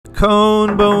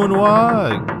Cone Bone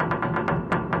Wog.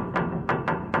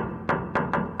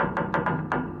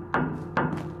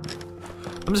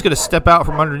 I'm just going to step out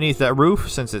from underneath that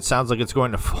roof since it sounds like it's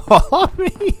going to fall on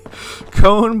me.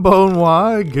 Cone Bone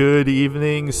Wog, good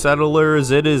evening,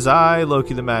 settlers. It is I,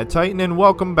 Loki the Mad Titan, and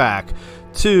welcome back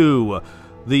to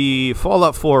the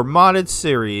Fallout 4 modded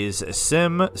series,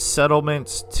 Sim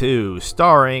Settlements 2,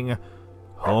 starring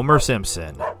Homer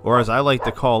Simpson, or as I like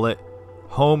to call it,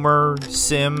 Homer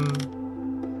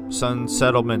Sim Sun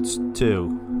Settlements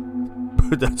 2.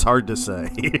 That's hard to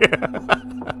say.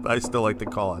 I still like to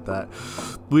call it that.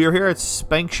 We are here at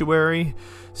Sanctuary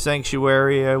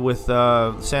with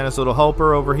Santa's little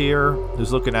helper over here,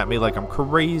 who's looking at me like I'm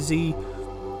crazy.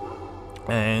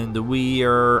 And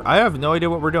I have no idea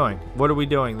what we're doing. What are we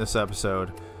doing this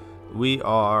episode? We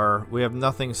have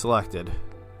nothing selected.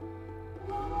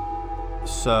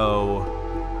 So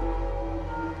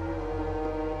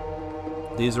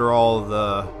these are all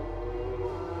the,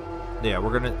 yeah,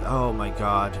 we're gonna, oh my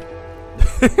god.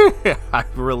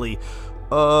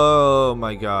 Oh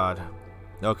my god.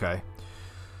 Okay.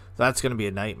 That's gonna be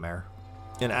a nightmare.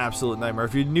 An absolute nightmare.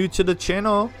 If you're new to the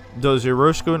channel,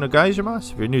 dozyoroshiku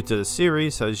nagaijimasu. If you're new to the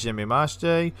series, hajime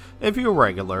mashite. If you're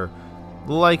regular,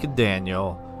 like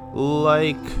Daniel,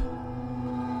 like,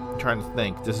 I'm trying to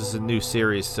think. This is a new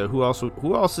series, so who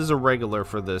else is a regular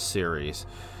for this series?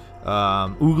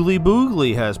 Oogly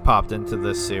Boogly has popped into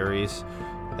this series.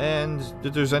 And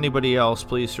if there's anybody else,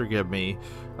 please forgive me.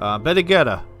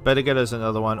 Betagetta is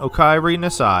another one. Okairi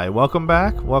Nasai, welcome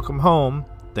back, welcome home.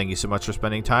 Thank you so much for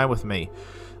spending time with me.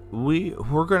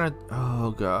 We're gonna,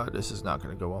 oh god, this is not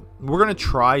gonna go well. We're gonna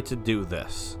try to do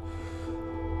this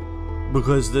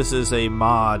because this is a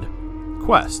mod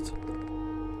quest.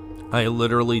 I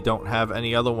literally don't have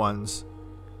any other ones.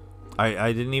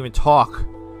 I didn't even talk.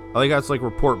 All I got to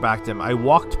report back to him. I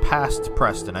walked past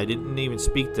Preston. I didn't even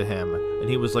speak to him. And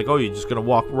he was like, oh, you're just going to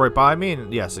walk right by me?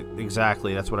 And yes,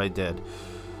 exactly. That's what I did.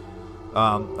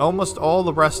 Almost all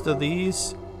the rest of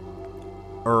these,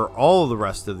 or all of the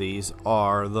rest of these,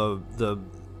 are the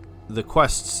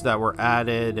quests that were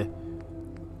added.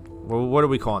 Well, what are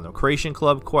we calling them? Creation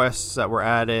Club quests that were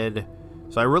added.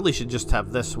 So I really should just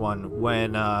have this one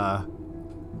when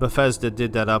Bethesda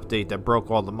did that update that broke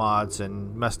all the mods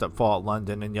and messed up Fallout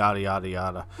London and yada yada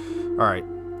yada. Alright.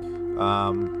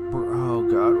 Oh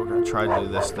god, we're gonna try to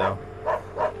do this though.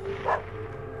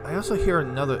 I also hear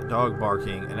another dog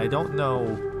barking, and I don't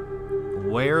know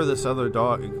where this other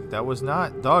dog... That was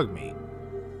not dog meat.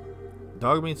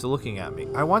 Dog meat's looking at me.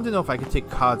 I wanted to know if I could take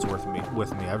Codsworth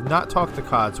with me. I've not talked to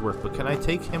Codsworth, but can I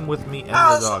take him with me and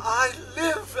the dog? I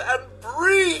live and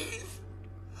breathe!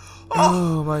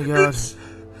 Oh my god.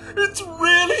 It's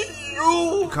really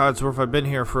you! Codsworth, I've been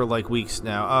here for like weeks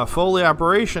now. Fully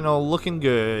operational, looking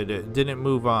good. Didn't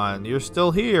move on. You're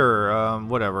still here.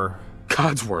 Whatever.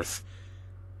 Codsworth,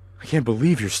 I can't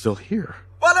believe you're still here.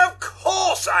 Well, of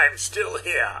course I'm still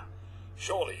here.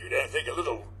 Surely you don't think a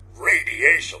little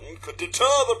radiation could deter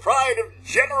the pride of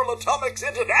General Atomics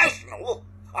International?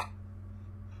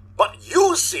 But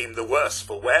you seem the worse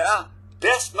for wear.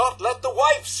 Best not let the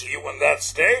wife see you in that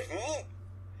state, hmm?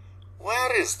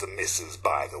 Where is the missus,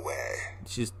 by the way?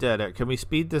 She's dead. Can we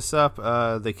speed this up?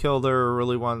 They killed her.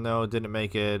 Really want to know. Didn't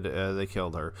make it. They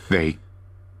killed her. They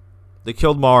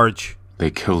killed Marge.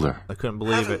 They killed her. I couldn't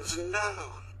believe Heavens, it.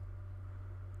 No.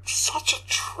 Such a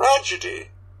tragedy.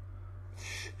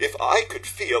 If I could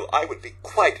feel, I would be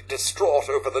quite distraught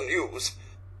over the news.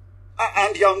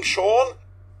 And young Sean?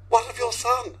 What of your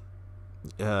son?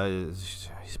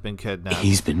 He's been kidnapped.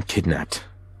 He's been kidnapped.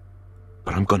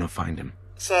 But I'm gonna find him.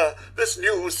 Sir, this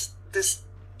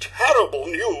terrible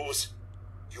news.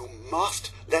 You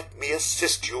must let me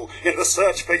assist you in the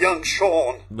search for young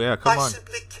Sean. Yeah, come on. I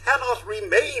simply cannot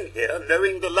remain here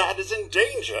knowing the lad is in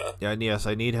danger. Yeah, and yes,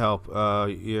 I need help.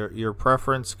 Your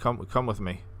preference, come with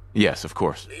me. Yes, of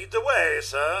course. Lead the way,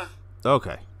 sir.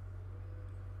 Okay.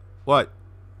 What?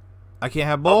 I can't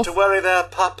have both? Not to worry there,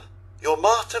 pup. Your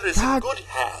martyr is in good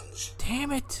hands.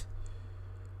 Damn it.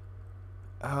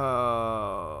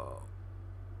 No.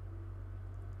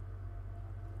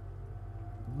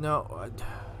 No,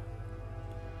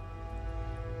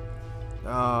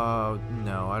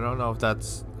 I don't know if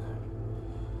that's...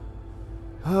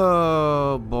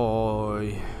 Oh,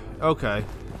 boy. Okay.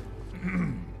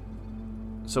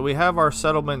 So we have our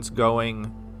settlements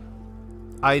going.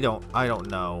 I don't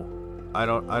know. I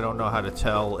don't know how to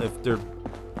tell if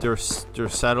they're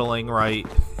settling right.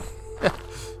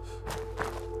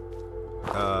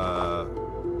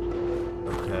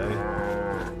 Okay.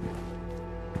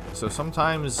 So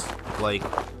sometimes like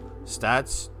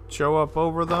stats show up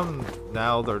over them.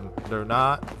 Now they're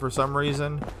not for some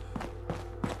reason.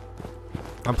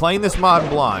 I'm playing this mod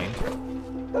blind.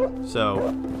 So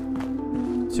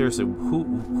seriously,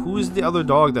 who's the other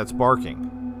dog that's barking?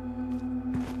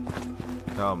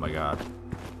 Oh my god.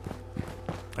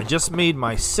 I just made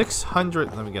my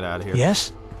 600. Let me get out of here.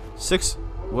 Yes?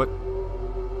 What?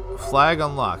 Flag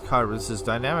unlocked. However, this is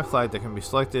dynamic flag that can be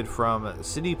selected from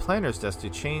City Planner's desk to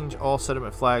change all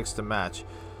settlement flags to match.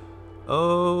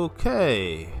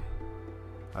 Okay.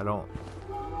 I don't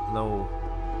know.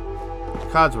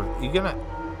 Codsworth, you gonna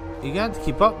have to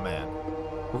keep up, man.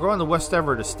 We're going to West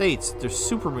Everett Estates. There's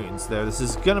super mutants there. This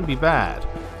is gonna be bad.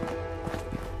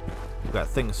 We've got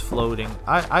things floating.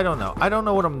 I don't know. I don't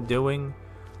know what I'm doing.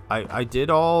 I did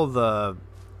all the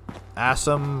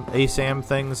ASAM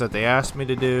things that they asked me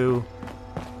to do.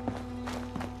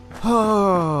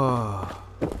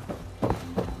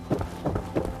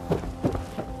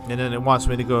 And then it wants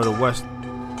me to go to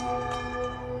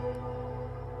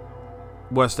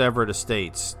West Everett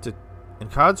Estates. And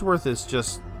Codsworth is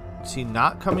just... Is he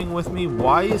not coming with me?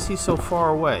 Why is he so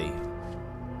far away?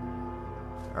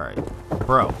 Alright.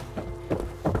 Bro.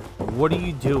 What are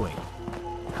you doing?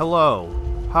 Hello.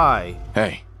 Hi.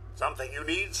 Hey. Something you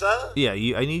need, sir? Yeah,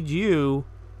 I need you.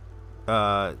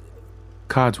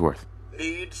 Codsworth.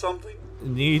 Need something?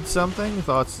 Need something?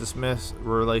 Thoughts dismissed.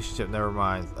 Relationship, never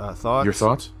mind. Thoughts? Your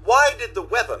thoughts? Why did the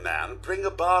weatherman bring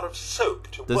a bar of soap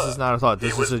to work? This is not a thought.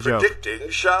 This is a joke. He was predicting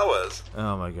showers.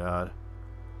 Oh my god.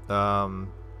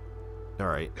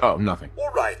 Alright. Oh, nothing.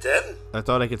 All right, then. I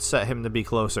thought I could set him to be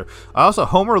closer. Also,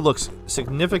 Homer looks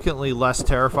significantly less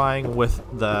terrifying with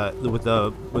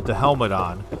the helmet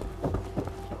on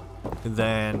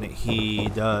than he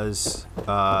does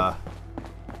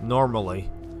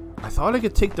normally. I thought I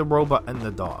could take the robot and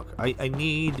the dog. I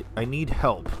need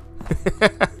help.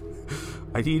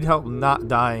 I need help not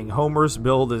dying. Homer's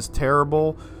build is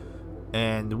terrible,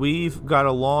 and we've got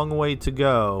a long way to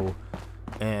go.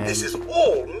 And this is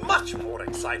all much more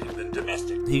exciting than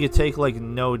domestic. he could take like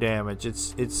no damage.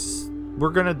 We're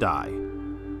gonna die.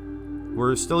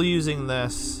 We're still using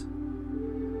this.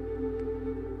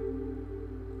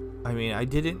 I mean, I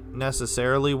didn't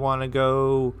necessarily want to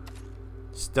go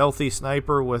stealthy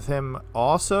sniper with him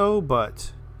also,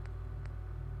 but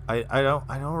I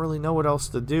don't really know what else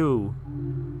to do.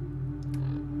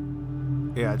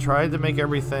 Yeah, I tried to make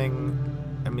everything.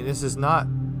 I mean, this is not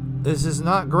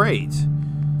great.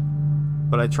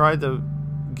 But I tried to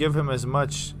give him as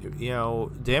much,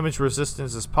 damage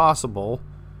resistance as possible.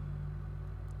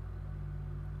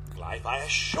 Life, I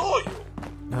assure you.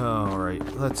 All right,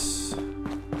 let's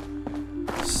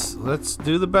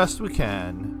do the best we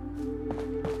can.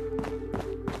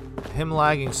 Him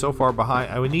lagging so far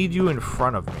behind. I would need you in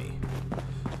front of me.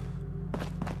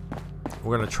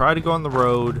 We're gonna try to go on the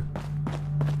road,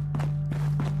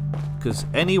 because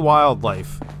any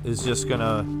wildlife is just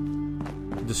gonna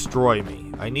destroy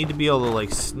me. I need to be able to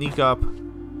like sneak up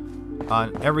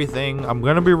on everything. I'm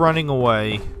gonna be running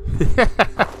away.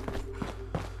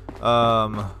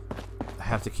 I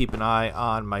have to keep an eye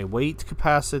on my weight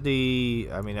capacity.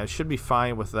 I mean, I should be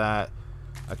fine with that.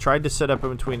 I tried to set up in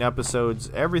between episodes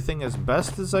everything as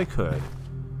best as I could.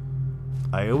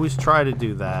 I always try to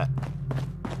do that,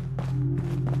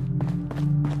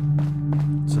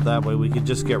 so that way we could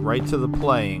just get right to the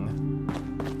playing.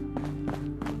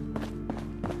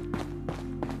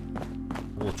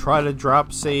 We'll try to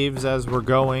drop saves as we're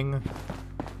going,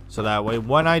 so that way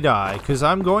when I die, because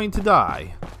I'm going to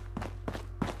die,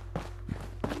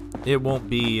 it won't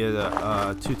be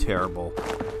too terrible.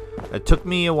 It took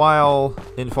me a while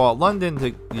in Fallout London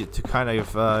to kind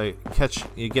of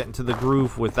get into the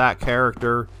groove with that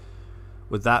character,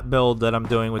 with that build that I'm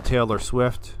doing with Taylor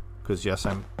Swift, because yes,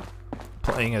 I'm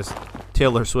playing as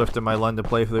Taylor Swift in my London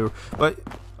playthrough. But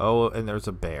oh, and there's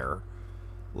a bear.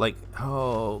 Like,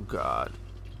 oh god.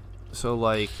 So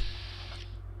like,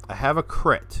 I have a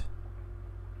crit.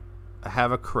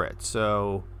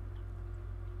 So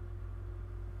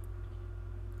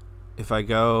if I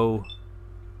go,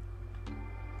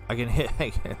 I can hit.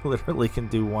 I literally can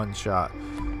do one shot.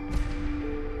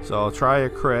 So I'll try a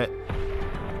crit,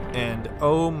 and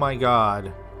oh my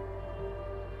god.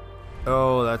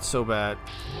 Oh, that's so bad.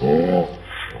 Oh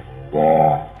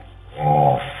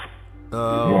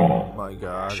my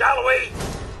god. Shall we?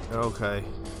 Okay.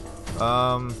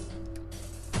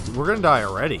 We're gonna die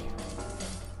already.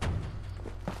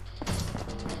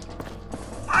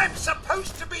 I'm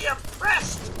supposed to be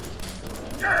impressed.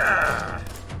 Grr.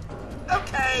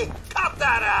 Okay, cut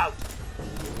that out.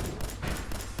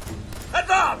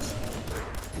 Advance.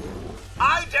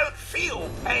 I don't feel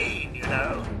pain, you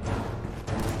know.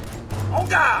 On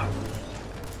Look out!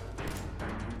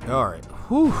 Alright.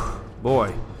 Whew.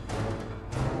 Boy.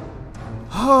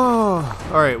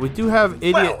 Alright, we do have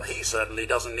Idiot... Well, he certainly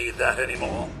doesn't need that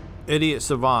anymore. Idiot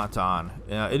Savant on.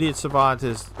 Idiot Savant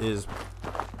is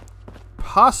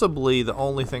possibly the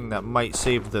only thing that might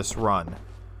save this run.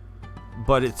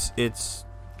 But it's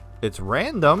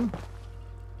random.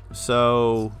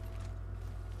 So...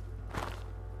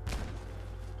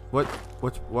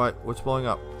 What's blowing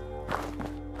up?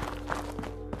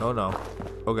 Oh no.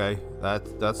 Okay,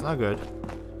 that's not good.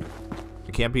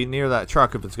 I can't be near that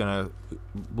truck if it's gonna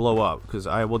blow up, because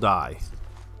I will die.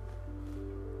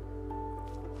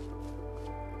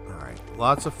 Alright,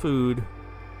 lots of food,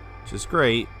 which is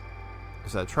great.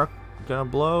 Is that truck gonna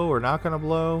blow or not gonna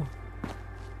blow?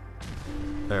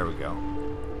 There we go.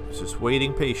 It's just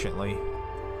waiting patiently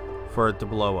for it to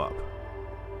blow up.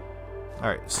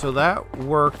 Alright, so that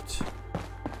worked.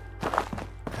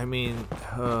 I mean,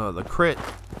 the crit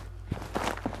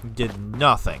did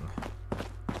nothing.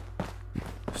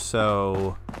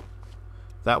 So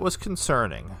that was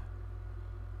concerning.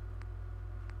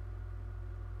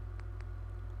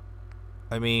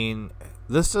 I mean,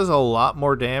 this does a lot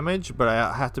more damage, but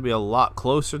I have to be a lot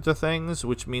closer to things,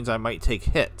 which means I might take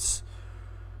hits.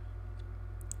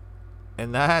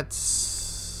 And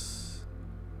that's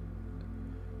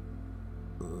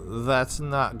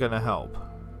not gonna help.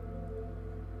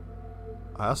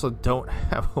 I also don't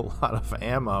have a lot of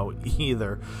ammo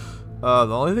either. The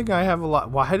only thing I have a lot...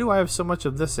 Why do I have so much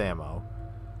of this ammo?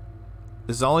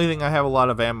 This is the only thing I have a lot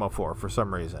of ammo for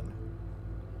some reason.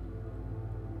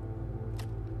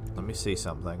 Let me see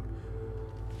something.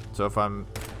 So if I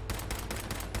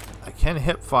can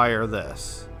hip fire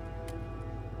this.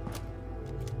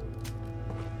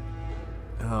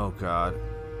 Oh god.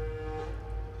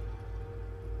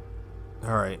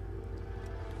 Alright.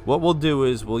 What we'll do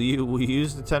is we'll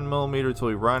use the 10mm until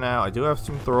we run out. I do have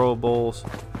some throwables.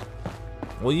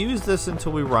 We'll use this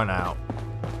until we run out.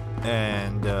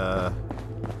 And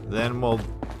then we'll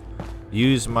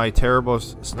use my terrible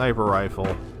sniper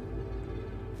rifle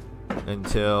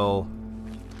until...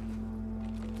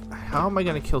 How am I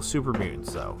going to kill super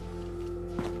mutants, though?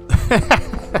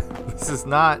 This is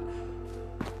not...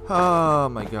 Oh,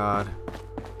 my God.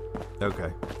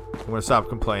 Okay. I'm going to stop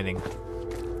complaining.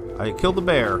 I killed the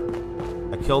bear.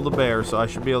 I killed the bear, so I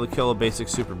should be able to kill a basic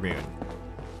super mutant.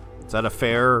 Is that a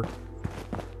fair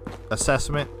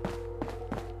assessment?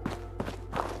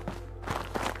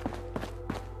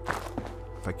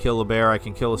 If I kill a bear, I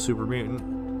can kill a super mutant.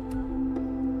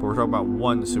 But we're talking about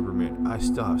one super mutant. I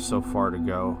still have so far to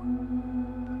go.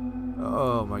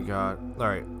 Oh my god.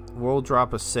 Alright. We'll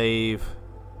drop a save.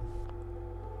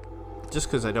 Just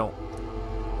because I don't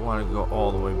want to go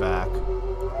all the way back.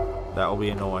 That will be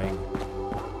annoying.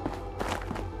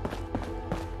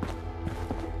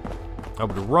 I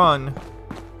would run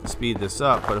to speed this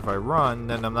up, but if I run,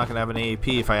 then I'm not going to have an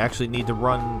AAP if I actually need to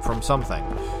run from something.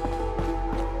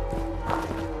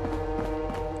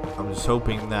 I'm just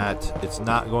hoping that it's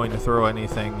not going to throw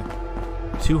anything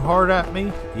too hard at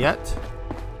me yet.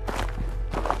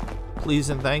 Please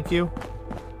and thank you.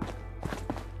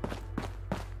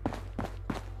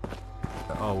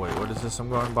 Oh wait, what is this I'm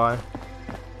going by?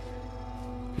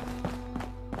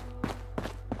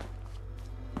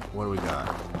 What do we got?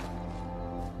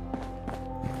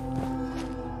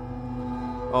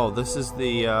 Oh, this is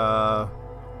the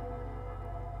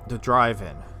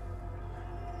drive-in.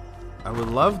 I would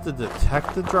love to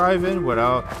detect the drive-in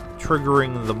without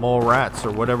triggering the mole rats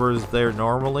or whatever is there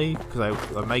normally, because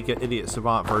I might get Idiot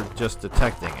Savant for just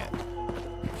detecting it.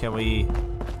 Can we...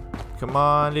 Come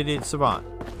on, Idiot Savant.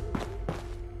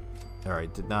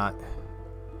 Alright, did not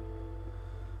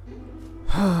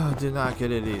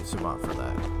get Idiot Savant for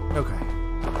that. Okay.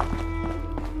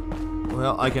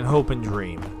 Well, I can hope and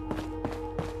dream.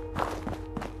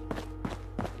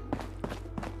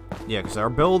 Yeah, because our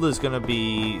build is going to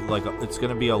be like it's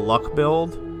going to be a luck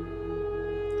build.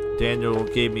 Daniel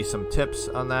gave me some tips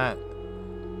on that.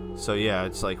 So yeah,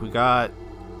 it's like we got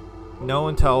no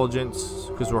intelligence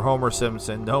because we're Homer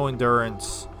Simpson, no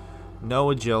endurance, no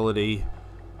agility.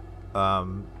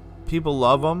 People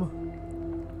love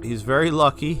him. He's very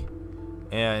lucky,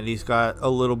 and he's got a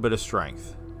little bit of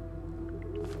strength.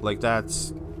 Like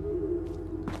that's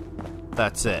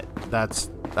it. That's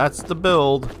the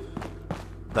build.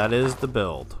 That is the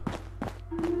build.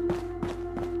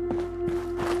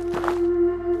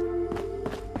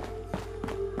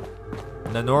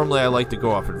 Now normally I like to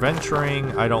go off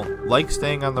adventuring. I don't like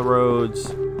staying on the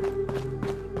roads.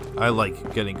 I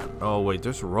like getting... Oh wait,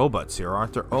 there's robots here,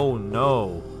 aren't there? Oh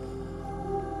no.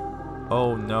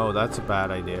 Oh no, that's a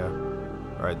bad idea.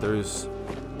 Alright, there's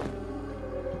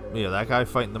Yeah, that guy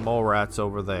fighting the mole rats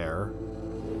over there.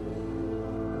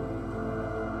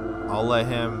 I'll let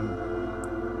him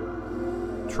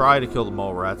try to kill the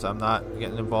mole rats. I'm not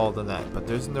getting involved in that. But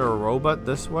isn't there a robot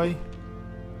this way?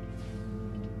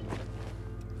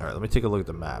 Alright, let me take a look at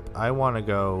the map. I want to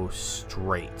go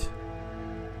straight.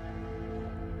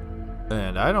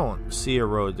 And I don't see a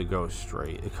road to go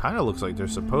straight. It kind of looks like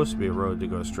there's supposed to be a road to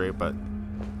go straight, but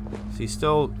he's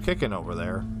still kicking over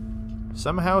there.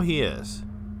 Somehow he is.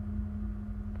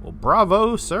 Well,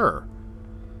 bravo, sir.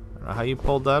 I don't know how you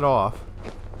pulled that off.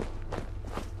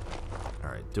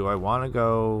 Alright, do I want to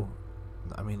go...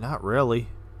 I mean, not really.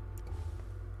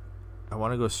 I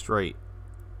want to go straight.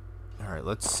 Alright,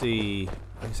 let's see.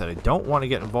 Like I said, I don't want to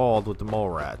get involved with the mole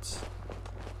rats.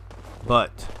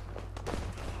 But...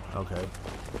 okay.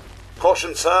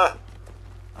 Caution, sir.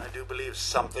 I do believe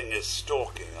something is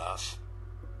stalking us.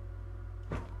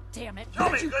 Damn it,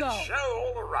 Jolly where'd you good go?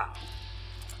 show all around.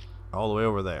 All the way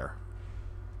over there.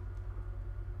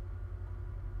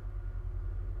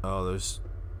 Oh, there's...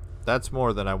 that's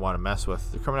more than I want to mess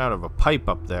with. They're coming out of a pipe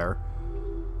up there.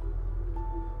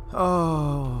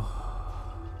 Oh...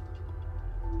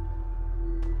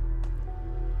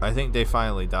 I think they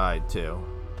finally died, too.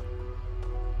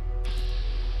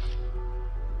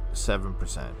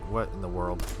 7%. What in the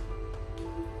world?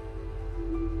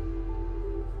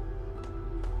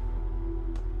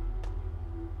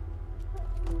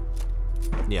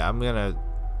 Yeah, I'm gonna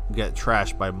get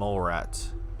trashed by mole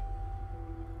rats.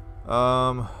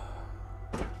 Oh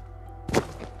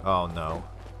no.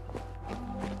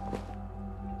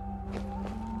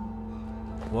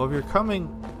 Well, if you're coming,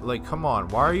 like, come on.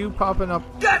 Why are you popping up?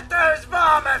 Get those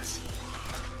varmints!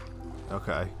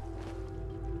 Okay.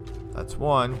 That's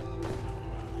one.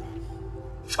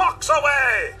 Chocks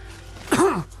away!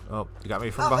 Oh, you got me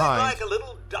from Nothing behind. like a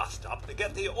little dust up to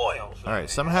get the oil. Alright,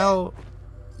 somehow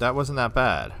that wasn't that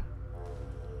bad.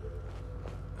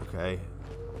 Okay.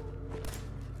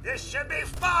 This should be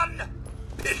fun!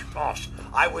 Pish posh,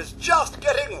 I was just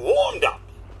getting warmed up.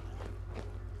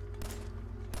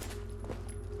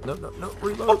 No,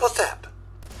 reload. What was that?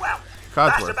 Well,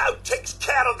 Codsworth. that about takes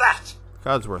care of that.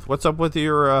 Codsworth, what's up with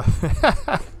your, Alright,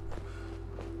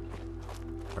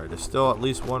 there's still at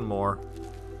least one more.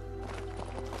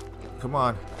 Come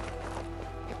on.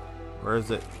 Where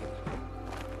is it?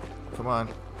 Come on.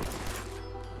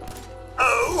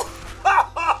 Oh!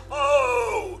 Ha ha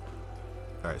ho!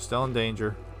 Alright, still in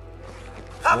danger.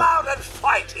 Come out and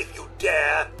fight if you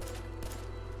dare!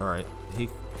 Alright, he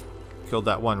killed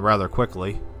that one rather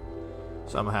quickly.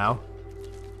 Somehow.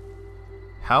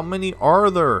 How many are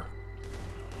there?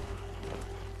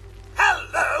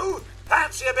 Hello!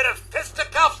 Fancy a bit of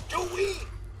fisticuffs, do we?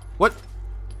 What?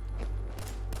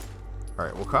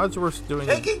 Alright, well, Codsworth's doing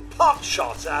Taking pot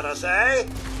shots at us, eh?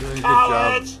 doing a good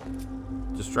Cowards!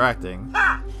 job distracting.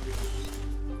 Ha!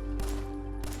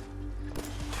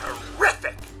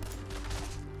 Terrific!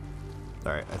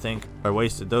 Alright, I think I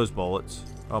wasted those bullets.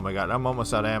 Oh my god, I'm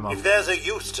almost out of ammo. If there's a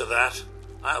use to that,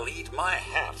 I'll eat my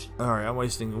hat. Alright, I'm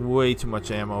wasting way too much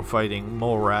ammo fighting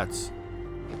mole rats.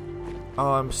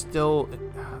 Oh, I'm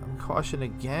caution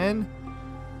again?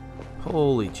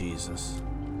 Holy Jesus.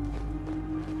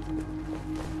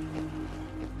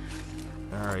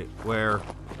 Alright, where?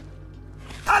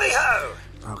 Howdy-ho!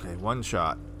 Okay, one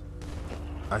shot.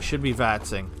 I should be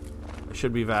vatsing.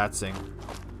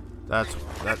 That's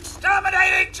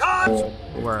Exterminating time!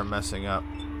 where I'm messing up.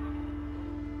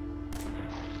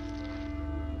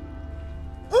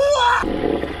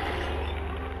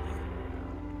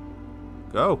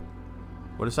 Go.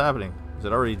 What is happening? Is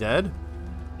it already dead?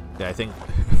 Yeah, I think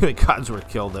Codsworth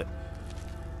killed it.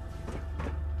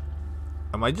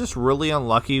 Am I just really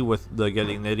unlucky with the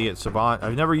getting the idiot savant?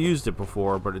 I've never used it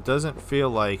before, but it doesn't feel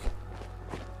like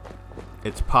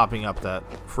it's popping up that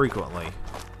frequently.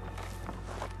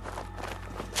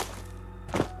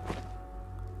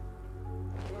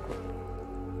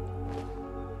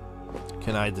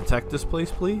 Can I detect this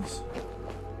place, please?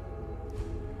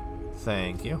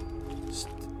 Thank you.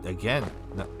 Again.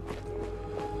 No.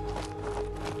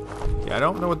 Yeah, I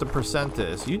don't know what the percent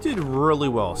is. You did really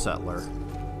well, Settler.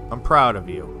 I'm proud of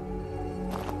you.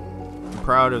 I'm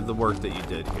proud of the work that you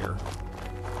did here.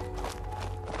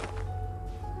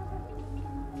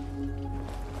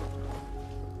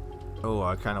 Oh,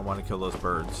 I kind of want to kill those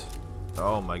birds.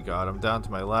 Oh my god, I'm down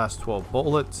to my last 12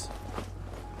 bullets.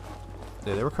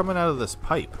 Yeah, they were coming out of this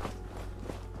pipe.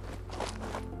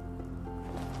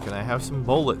 Can I have some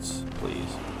bullets,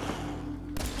 please?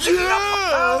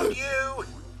 Found you!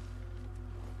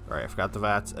 Alright, I forgot the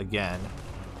VATS again.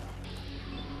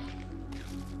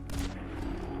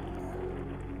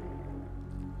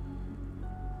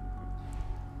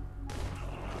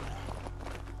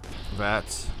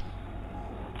 vats.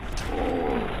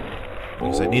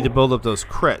 Because I need to build up those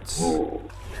crits.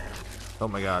 Oh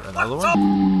my god, another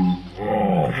one?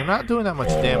 They're not doing that much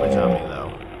damage on me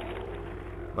though.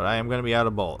 But I am going to be out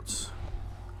of bullets.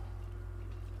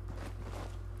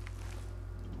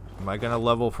 Am I going to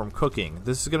level from cooking?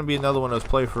 This is going to be another one of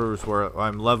those playthroughs where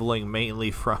I'm leveling mainly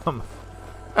from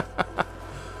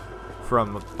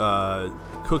from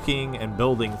cooking and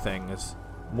building things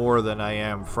more than I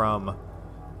am from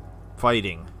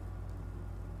fighting.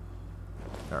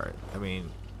 Alright, I mean,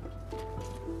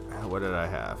 what did I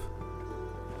have?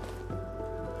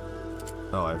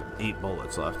 Oh, I have 8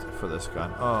 bullets left for this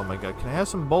gun. Oh my god, can I have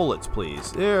some bullets,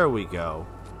 please? There we go.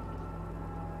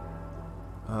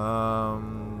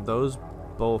 Those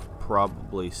both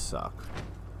probably suck.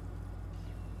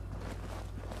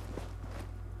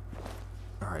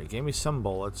 Alright, gave me some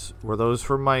bullets. Were those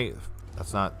for my...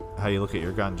 That's not how you look at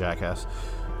your gun, jackass.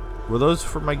 Were those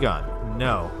for my gun?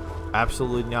 No.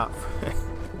 Absolutely not.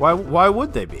 Why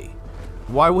would they be?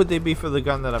 Why would they be for the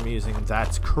gun that I'm using?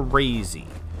 That's crazy.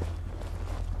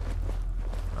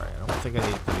 Alright, I don't think I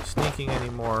need to be sneaking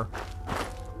anymore.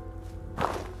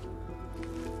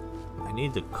 I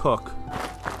need to cook.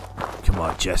 Come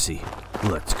on, Jesse.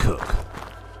 Let's cook.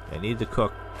 I need to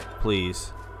cook,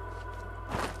 please.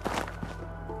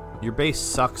 Your base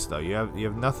sucks though. You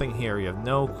have nothing here. You have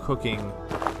no cooking.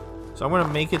 So I'm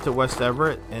gonna make it to West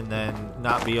Everett and then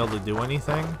not be able to do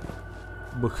anything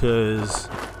because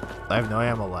I have no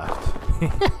ammo left.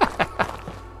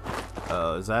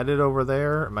 Is that it over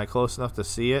there? Am I close enough to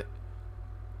see it?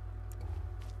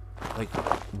 Like,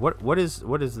 what is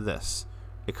this?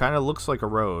 It kind of looks like a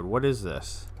road. What is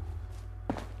this?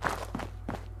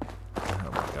 Oh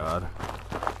my god.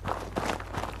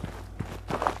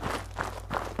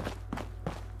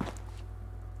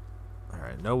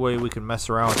 Alright, no way we can mess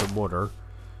around with the water.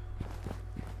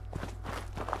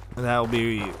 And that'll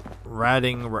be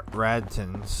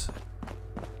Radtons.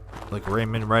 Like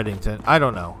Raymond Reddington. I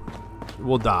don't know.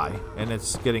 We'll die. And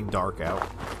it's getting dark out.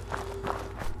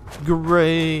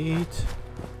 Great.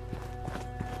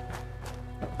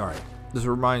 Alright. This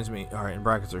reminds me. Alright, and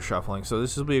brackets are shuffling. So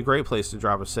this will be a great place to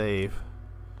drop a save.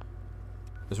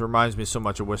 This reminds me so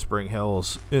much of Whispering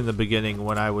Hills in the beginning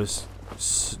when I was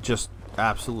just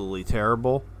absolutely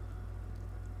terrible.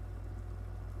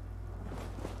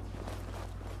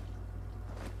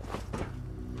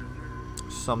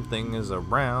 Something is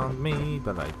around me,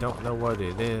 but I don't know what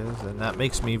it is, and that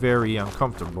makes me very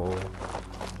uncomfortable.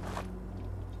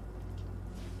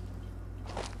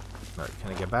 Alright,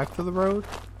 can I get back to the road?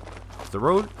 Is the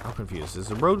road... I'm confused. Is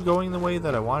the road going the way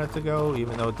that I want it to go,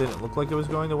 even though it didn't look like it was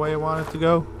going the way I wanted it to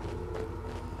go?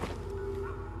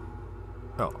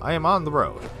 Oh, I am on the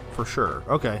road, for sure.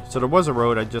 Okay, so there was a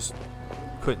road, I just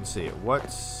couldn't see it.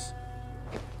 What's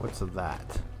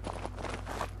that?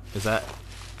 Is that...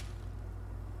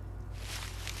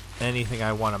 anything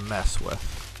I want to mess with?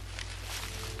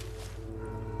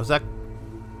 Was that...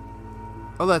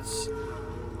 oh, that's...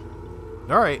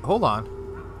 alright, hold on.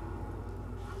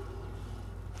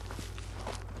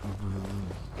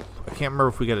 I can't remember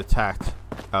if we get attacked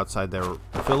outside there.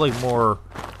 I feel like more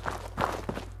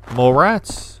mole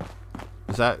rats?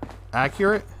 Is that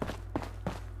accurate?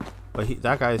 But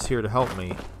that guy is here to help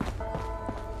me.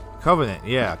 Covenant,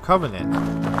 yeah, Covenant.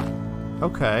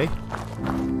 Okay.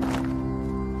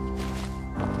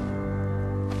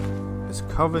 Is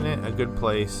Covenant a good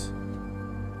place?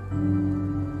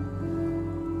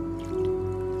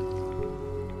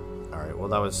 Alright, well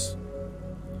that was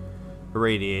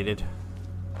irradiated.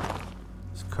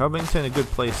 Is Covington a good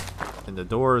place? And the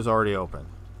door is already open.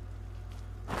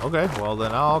 Okay, well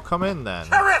then I'll come in then.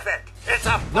 Terrific! It's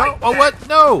a No! Oh what?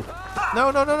 No!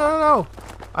 No! No! No! No! No!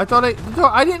 I thought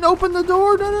I didn't open the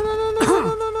door. No! No! No! No! No!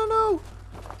 No! No! No! No!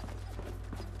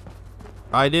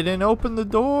 I didn't open the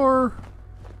door.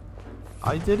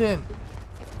 I didn't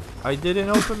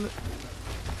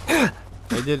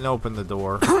open the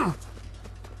door.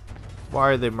 Why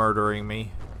are they murdering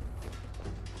me?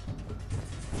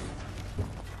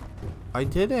 I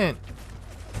didn't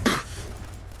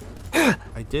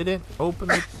open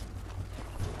the...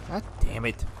 God damn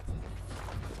it.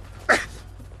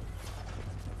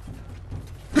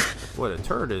 What a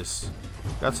turd is.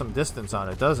 Got some distance on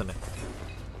it, doesn't it?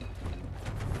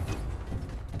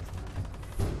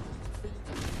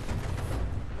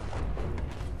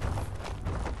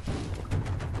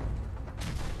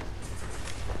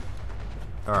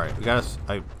 Alright, we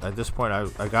gotta... at this point,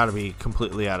 I gotta be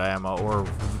completely out of ammo, or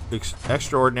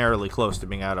extraordinarily close to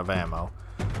being out of ammo.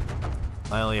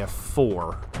 I only have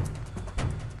 4.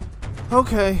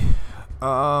 Okay.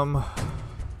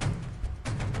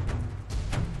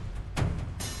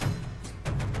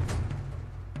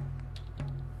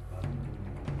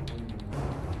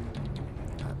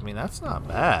 I mean, that's not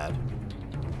bad.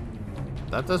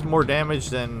 That does more damage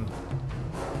than...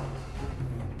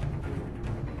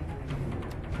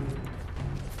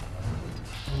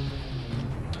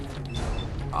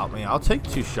 I mean, I'll take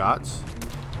 2 shots.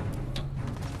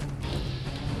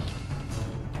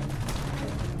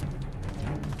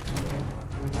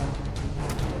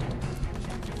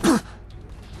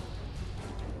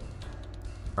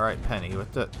 Alright, Penny,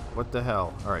 what the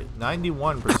hell? Alright,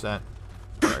 91%.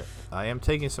 Alright, I am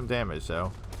taking some damage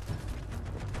though.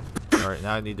 Alright,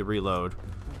 now I need to reload.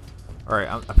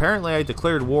 Alright, apparently I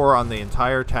declared war on the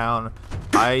entire town.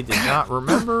 I did not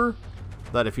remember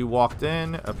that if you walked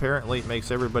in, apparently it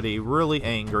makes everybody really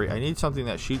angry. I need something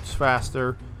that shoots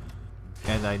faster,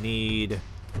 and I need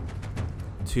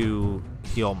to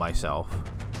heal myself.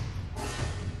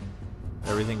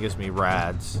 Everything gives me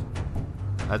rads.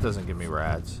 That doesn't give me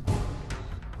rads.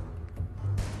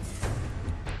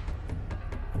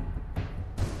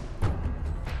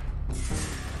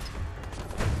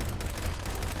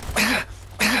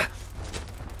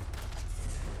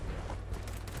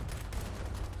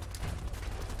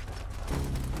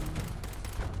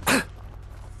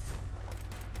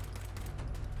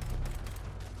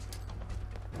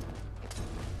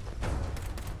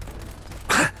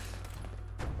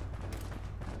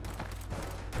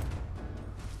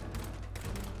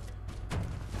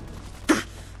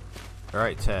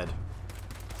 Alright, Ted.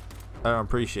 I don't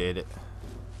appreciate it.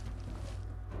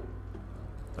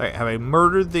 Alright, have I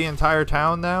murdered the entire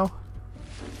town now?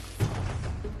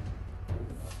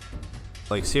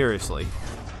 Like, seriously.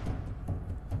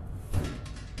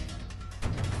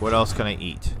 What else can I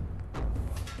eat?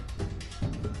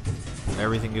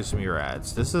 Everything gives me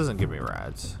rads. This doesn't give me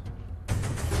rads.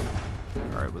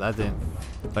 Alright, but that didn't...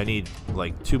 I need,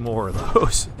 like, 2 more of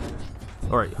those.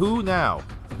 Alright, who now?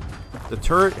 The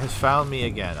turret has found me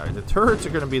again. Alright, the turrets are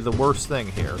going to be the worst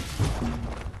thing here.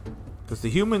 Because the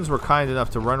humans were kind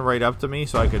enough to run right up to me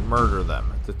so I could murder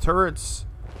them. The turrets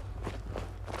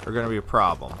are going to be a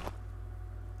problem.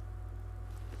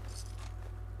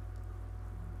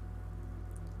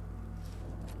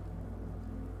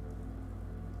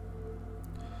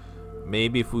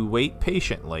 Maybe if we wait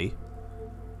patiently,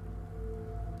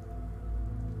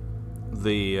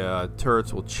 the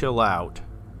turrets will chill out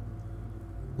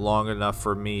long enough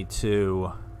for me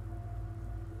to...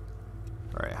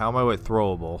 Alright, how am I with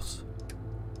throwables?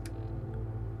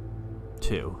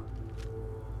 2.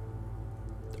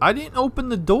 I didn't open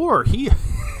the door. He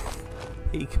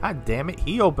God damn it,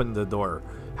 he opened the door.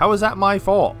 How is that my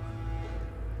fault?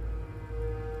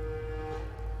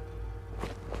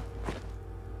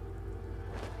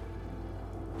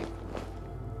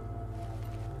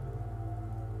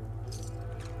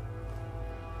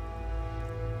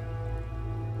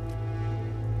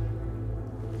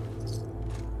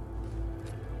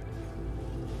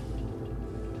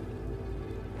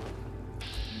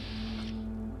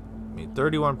 I mean,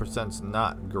 31%'s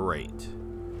not great.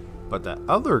 But that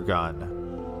other gun,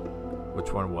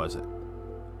 which one was it?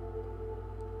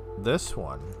 This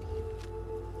one.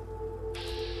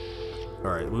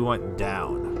 Alright, we went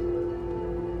down.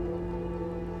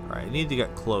 Alright, I need to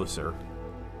get closer.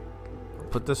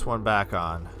 Put this one back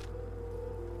on.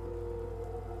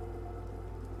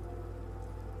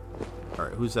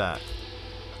 Alright, who's that?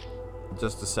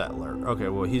 Just a settler. Okay,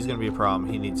 well, he's gonna be a problem.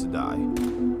 He needs to die.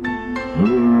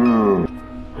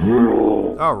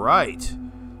 Alright.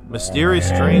 Mysterious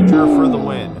stranger for the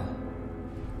win.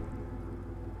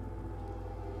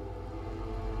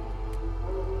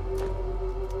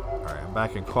 Alright, I'm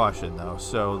back in caution though.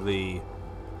 So the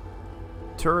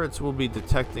turrets will be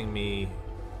detecting me.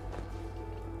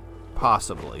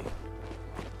 Possibly.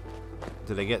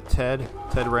 Did I get Ted?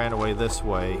 Ted ran away this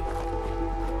way.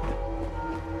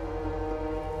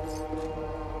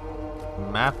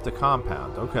 Map the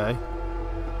compound. Okay.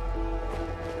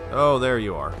 Oh, there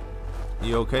you are.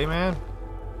 You okay, man?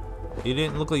 You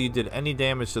didn't look like you did any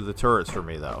damage to the turrets for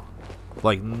me, though.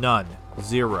 Like, none.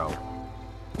 0.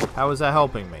 How is that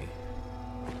helping me?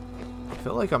 I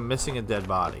feel like I'm missing a dead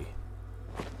body.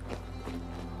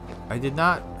 I did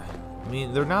not... I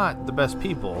mean, they're not the best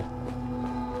people.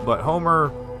 But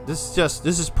Homer... This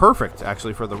is perfect,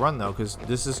 actually, for the run, though. Because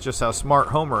this is just how smart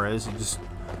Homer is. He just...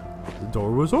 The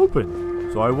door was open.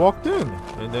 So I walked in.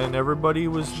 And then everybody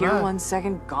was Here mad. 1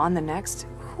 second, gone the next.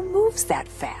 Who moves that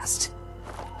fast?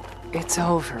 It's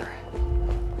over.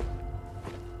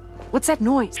 What's that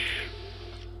noise?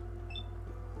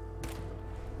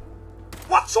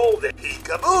 What's all the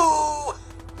peekaboo?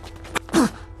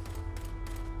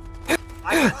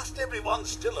 I trust everyone's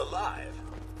still alive.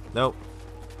 Nope.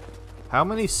 How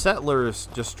many settlers,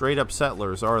 just straight up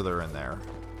settlers, are there in there?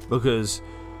 Because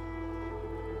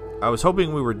I was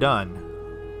hoping we were done,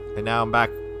 and now I'm back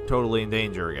totally in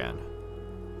danger again.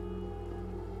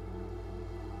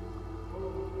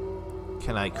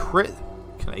 Can I crit?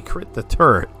 Can I crit the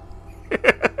turret?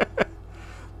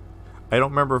 I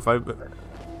don't remember if I've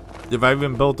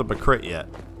even built up a crit yet.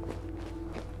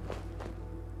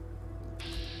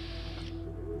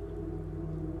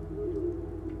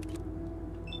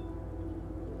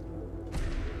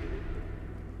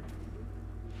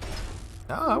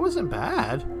 No, that wasn't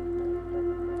bad.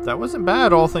 That wasn't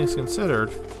bad, all things considered.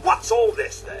 What's all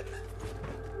this then?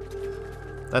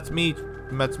 That's me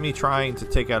trying to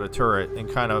take out a turret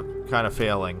and kind of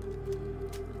failing.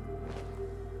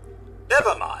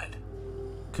 Never mind.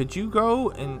 Could you go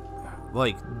and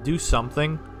like do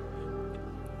something?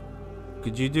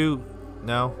 Could you do?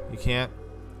 No, you can't.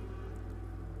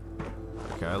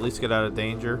 Okay, at least get out of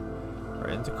danger.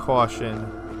 Right into caution.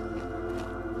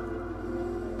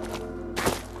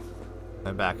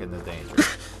 And back into danger.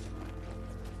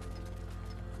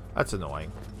 That's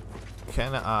annoying.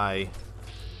 Can I?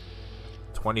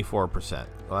 24%.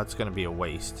 Well, that's going to be a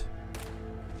waste.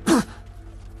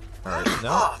 Alright,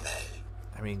 no.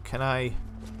 I mean, can I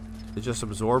just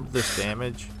absorb this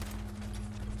damage?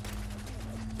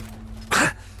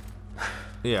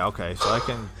 Yeah, okay. So I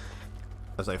can,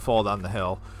 as I fall down the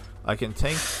hill, I can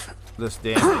tank this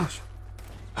damage.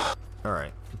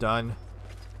 Alright, done.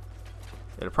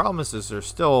 Yeah, the problem is there's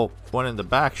still one in the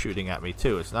back shooting at me,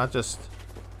 too. It's not just...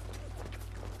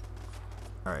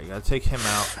 Alright, gotta take him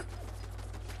out.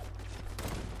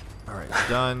 Alright,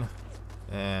 done.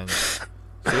 And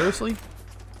seriously?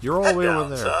 You're all the way over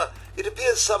there. Sir. It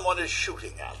appears someone is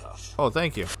shooting at us. Oh,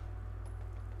 thank you.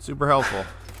 Super helpful.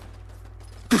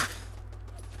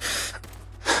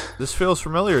 This feels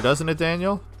familiar, doesn't it,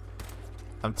 Daniel?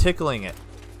 I'm tickling it.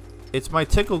 It's my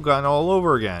tickle gun all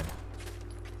over again.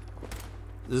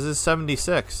 This is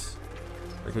 76.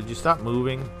 Or could you stop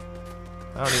moving?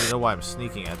 I don't even know why I'm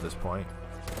sneaking at this point.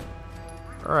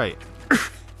 Alright.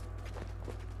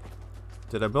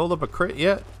 Did I build up a crit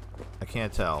yet? I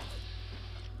can't tell.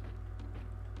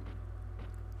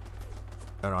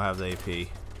 I don't have the AP.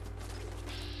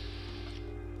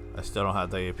 I still don't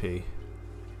have the AP.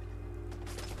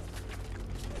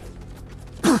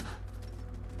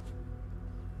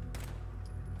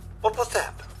 What was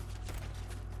that?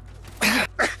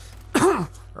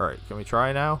 Alright, can we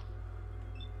try now?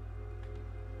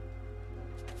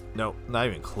 Nope, not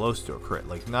even close to a crit.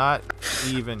 Like, not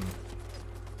even...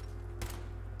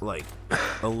 like,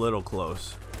 a little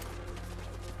close.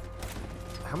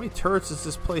 How many turrets does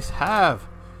this place have?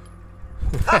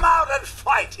 Come out and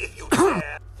fight if you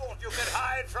dare. Thought you could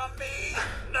hide from me?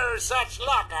 No such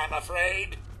luck, I'm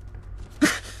afraid.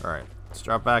 Alright, let's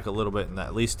drop back a little bit and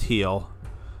at least heal.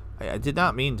 I did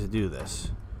not mean to do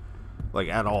this. Like,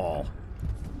 at all.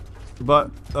 But,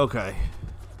 okay.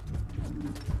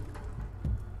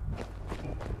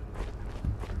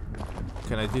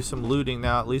 Can I do some looting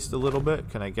now, at least a little bit?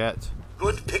 Can I get...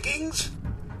 Good pickings?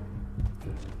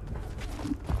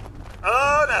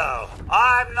 Oh no,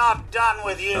 I'm not done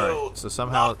with you. Alright, so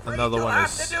somehow another one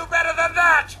is to do better than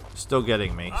that. still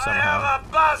getting me, somehow. I have a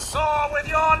buzzsaw with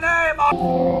your name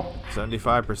on.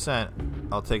 75%.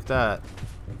 I'll take that.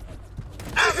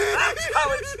 And that's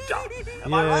how it's done.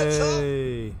 Am I right, sir?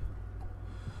 Yay!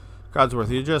 Codsworth,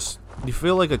 you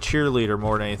feel like a cheerleader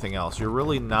more than anything else. You're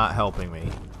really not helping me.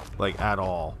 Like, at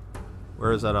all.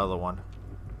 Where is that other one?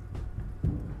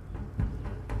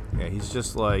 Yeah, he's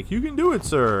just like, you can do it,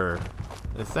 sir.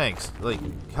 Thanks. Like,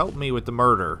 help me with the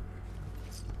murder.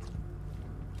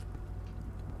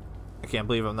 I can't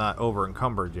believe I'm not over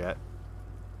encumbered yet.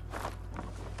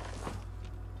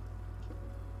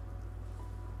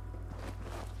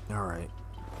 Alright.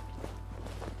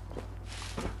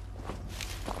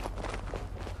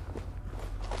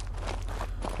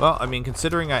 Well, I mean,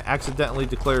 considering I accidentally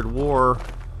declared war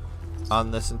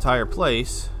on this entire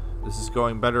place, this is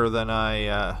going better than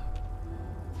I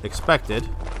expected.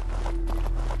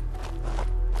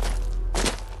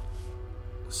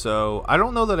 So, I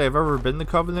don't know that I've ever been the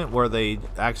Covenant where they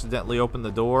accidentally open the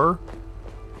door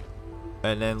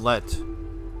and then let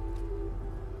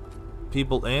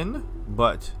people in,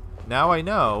 but now I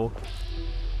know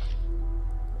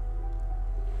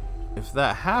if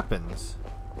that happens...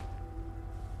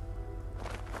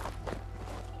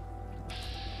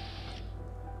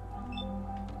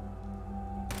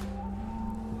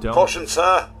 Don't. Caution,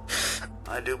 sir.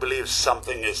 I do believe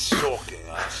something is stalking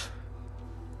us.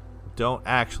 Don't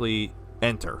actually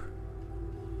enter.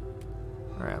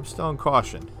 Alright, I'm still in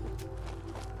caution.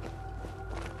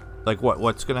 Like what?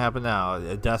 What's gonna happen now?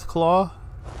 A death claw?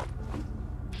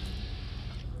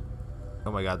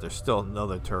 Oh my god, there's still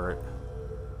another turret.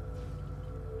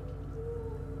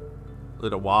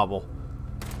 Little wobble.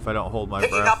 If I don't hold my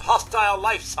Picking breath. up hostile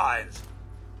life signs.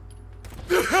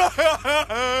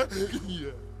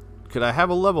 Could I have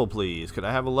a level, please? Could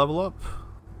I have a level up?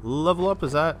 Level up?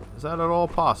 Is that at all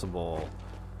possible?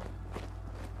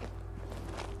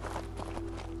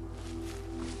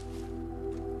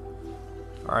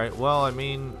 Alright, well, I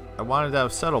mean, I wanted to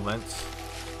have settlements.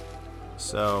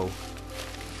 So,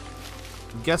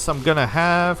 guess I'm gonna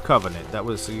have Covenant. That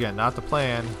was, again, not the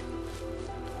plan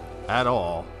at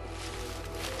all.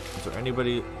 Is there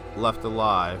anybody left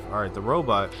alive? Alright, the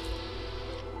robot.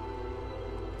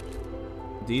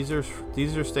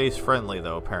 Deezer stays friendly,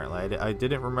 though, apparently. I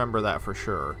didn't remember that for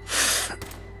sure.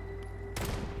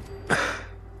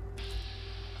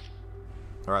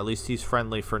 Or at least he's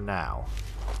friendly for now.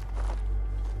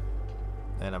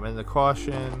 And I'm in the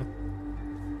caution.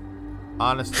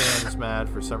 Honest Dan's mad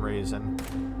for some reason.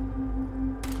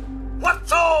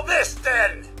 What's all this,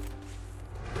 then?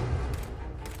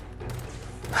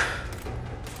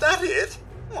 That it?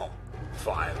 Oh,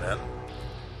 fine, then.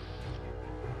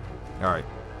 Alright.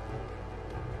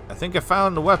 I think I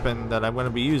found the weapon that I'm going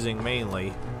to be using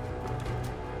mainly.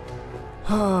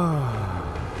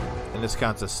 And this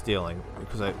counts as stealing.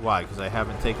 Why? Because I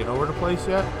haven't taken over the place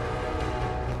yet?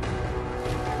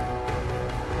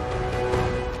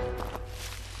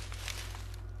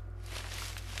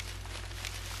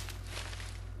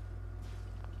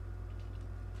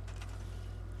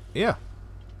 Yeah.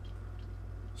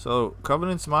 So,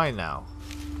 Covenant's mine now.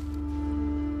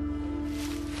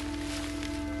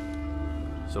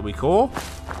 So we cool?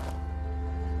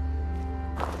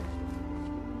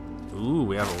 Ooh,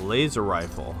 we have a laser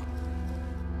rifle.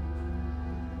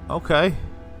 Okay.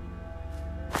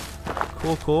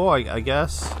 Cool, cool, I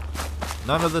guess.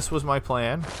 None of this was my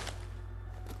plan.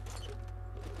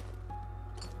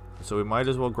 So we might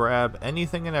as well grab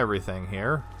anything and everything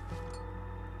here.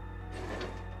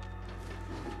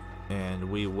 And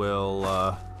we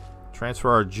will transfer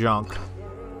our junk.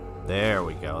 There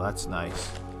we go, that's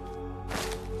nice.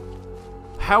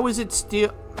 How is it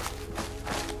steal?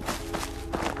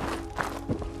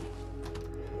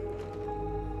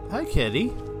 Hi,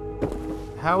 kitty.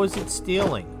 How is it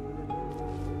stealing?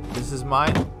 This is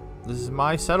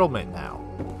my settlement now.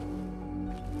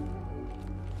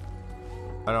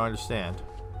 I don't understand.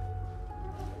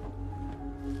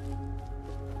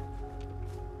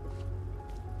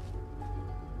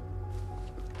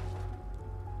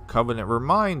 Covenant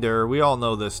reminder. We all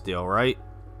know this deal, right?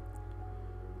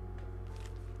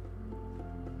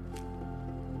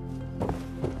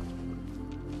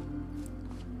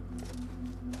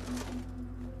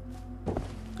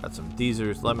 Got some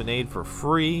Deezer's lemonade for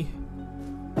free.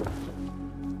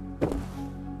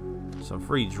 Some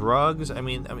free drugs. I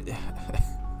mean,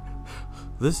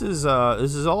 this is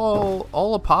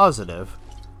all a positive,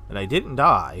 and I didn't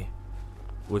die,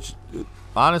 which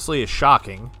honestly is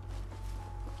shocking.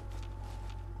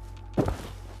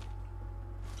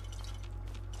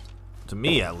 To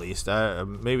me, at least.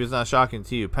 Maybe it's not shocking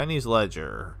to you. Penny's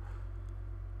ledger.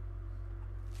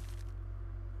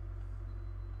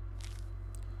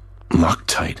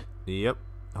 Loctite. Yep.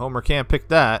 Homer can't pick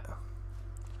that.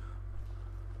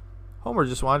 Homer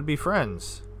just wanted to be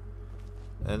friends.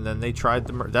 And then they tried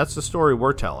to that's the story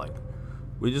we're telling.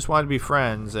 We just wanted to be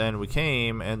friends, and we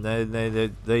came, and then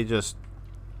they just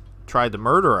tried to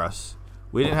murder us.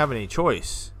 We didn't have any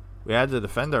choice. We had to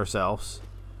defend ourselves.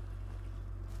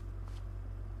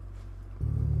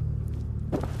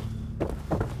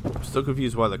 I'm still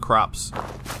confused why the crops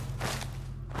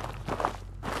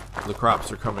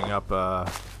are coming up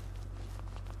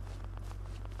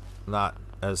not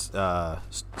as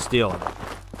stealing.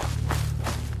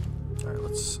 Alright,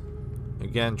 let's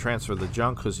again transfer the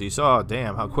junk, because you saw,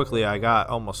 damn, how quickly I got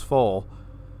almost full.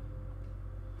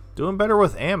 Doing better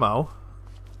with ammo.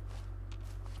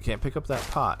 Can't pick up that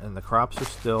pot, and the crops are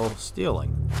still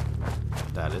stealing.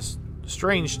 That is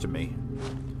strange to me.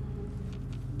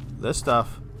 This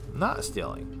stuff, not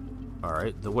stealing.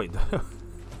 Alright, wait.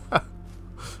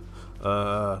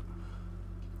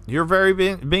 You're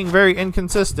being very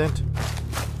inconsistent.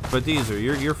 But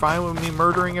Deezer, you're fine with me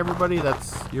murdering everybody?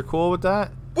 You're cool with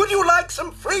that? Would you like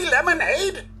some free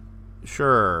lemonade?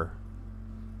 Sure.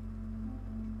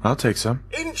 I'll take some.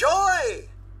 Enjoy!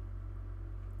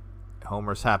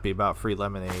 Homer's happy about free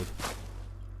lemonade.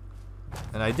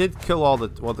 And I did kill all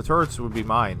the turrets would be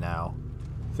mine now.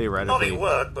 Theoretically. Naughty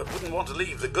work, but wouldn't want to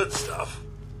leave the good stuff.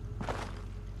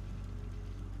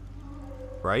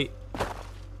 Right?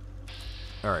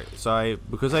 Alright, so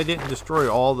because I didn't destroy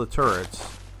all the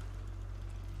turrets.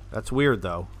 That's weird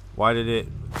though. Why did it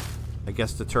I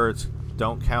guess the turrets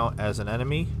don't count as an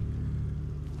enemy.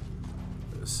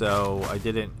 So I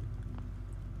didn't...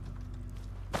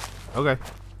 Okay.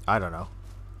 I don't know.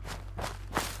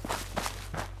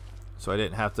 So I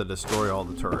didn't have to destroy all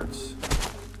the turrets.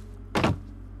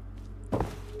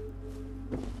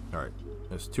 Alright.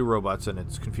 There's 2 robots and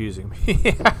it's confusing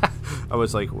me. I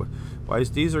was like, why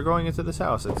is Deezer going into this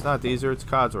house? It's not Deezer, it's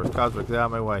Codsworth. Codsworth, get out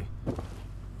of my way.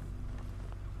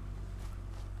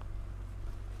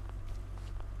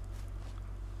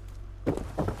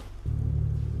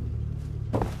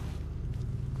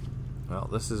 Well,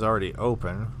 this is already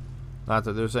open. Not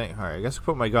that there's any... Alright, I guess I'll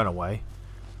put my gun away.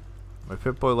 My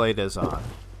Pip-Boy light is on.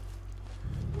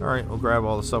 Alright, we'll grab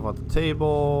all the stuff off the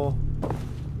table.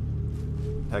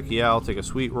 Heck yeah, I'll take a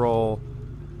sweet roll.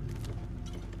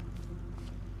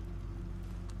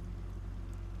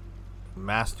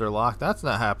 Master lock. That's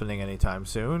not happening anytime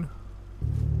soon.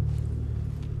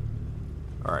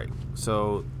 Alright,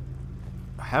 so...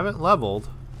 I haven't leveled.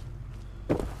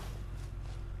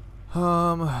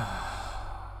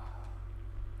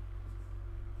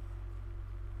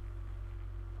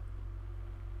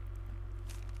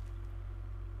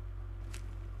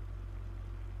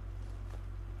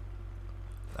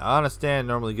 Honest Dan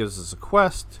normally gives us a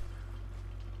quest.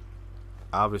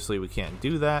 Obviously we can't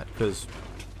do that because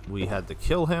we had to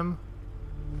kill him.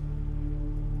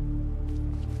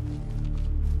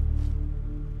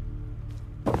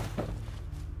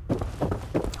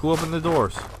 Who opened the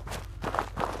doors?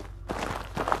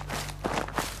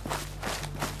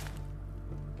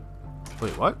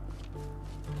 Wait, what?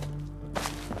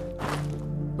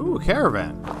 Ooh, a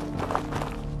caravan.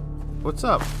 What's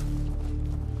up?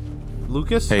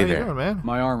 Lucas, hey how there. you doing, man?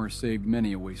 My armor saved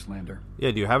many a wastelander.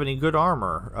 Yeah, do you have any good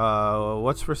armor?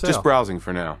 What's for sale? Just browsing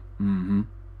for now. Mm-hmm.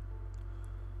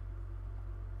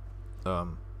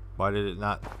 Why did it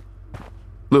not?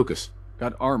 Lucas.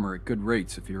 Got armor at good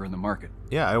rates if you're in the market.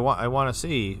 Yeah, I want to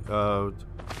see.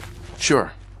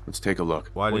 Sure. Let's take a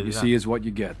look. Why What did you it see not? is what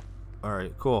you get. All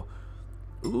right, cool.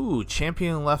 Ooh,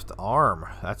 champion left arm.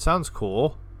 That sounds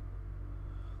cool.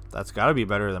 That's got to be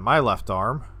better than my left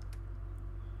arm.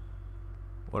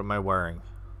 What am I wearing?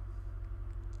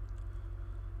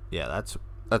 Yeah,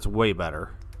 that's way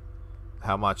better.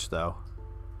 How much though?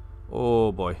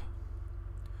 Oh boy.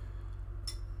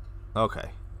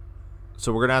 Okay.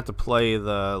 So we're gonna have to play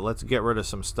the let's get rid of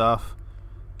some stuff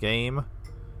game.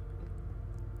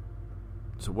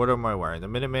 So what am I wearing? The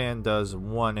Minuteman does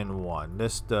 1 and 1.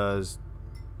 This does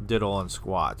diddle and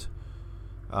squat.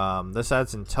 This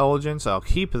adds intelligence. I'll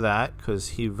keep that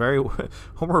because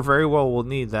Homer very well will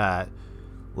need that.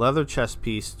 Leather chest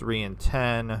piece 3 and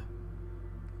 10.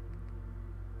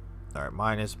 Alright,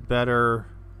 mine is better.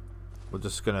 We're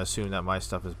just gonna assume that my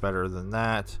stuff is better than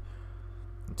that.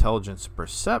 Intelligence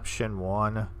perception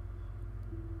 1.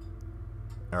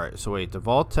 Alright, so wait, the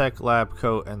Vault-Tec lab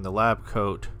coat and the lab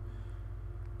coat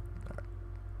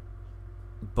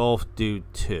both do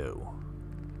 2.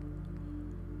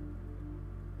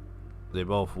 They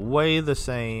both weigh the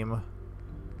same.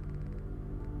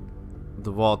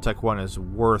 The Vault-Tec one is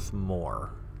worth more.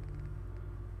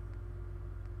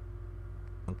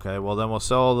 Okay, well then we'll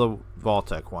sell the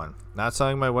Vault-Tec one. Not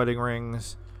selling my wedding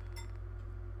rings.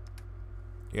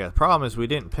 Yeah, the problem is we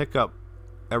didn't pick up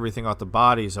everything off the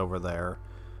bodies over there.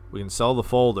 We can sell the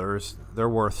folders. They're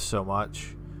worth so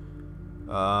much.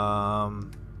 Yeah,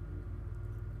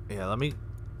 let me...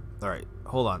 Alright,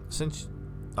 hold on.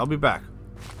 I'll be back.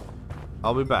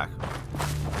 I'll be back.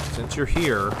 Since you're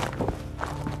here...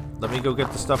 Let me go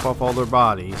get the stuff off all their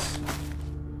bodies.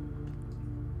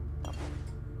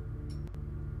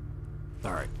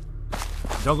 Alright.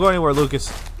 Don't go anywhere,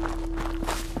 Lucas.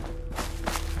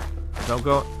 Don't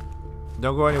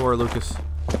go anywhere, Lucas.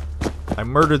 I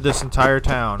murdered this entire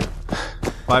town.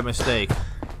 By mistake.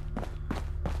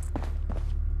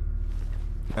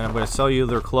 And I'm going to sell you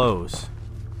their clothes.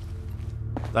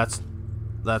 That's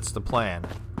the plan.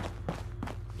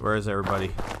 Where is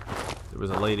everybody? There was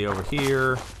a lady over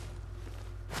here.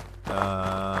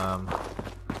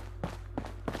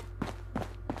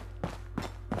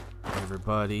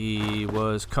 Everybody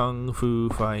was kung fu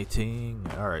fighting.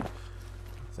 Alright.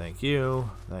 Thank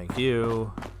you. Thank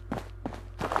you.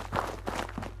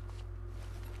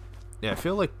 Yeah, I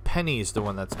feel like Penny's the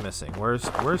one that's missing. Where's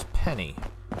Penny?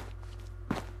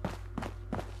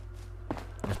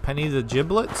 Is Penny the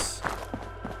giblets?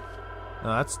 No,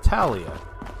 that's Talia.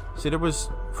 See, there was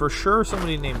for sure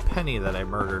somebody named Penny that I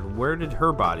murdered. Where did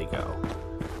her body go?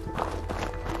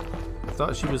 I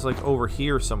thought she was like over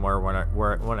here somewhere when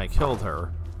I killed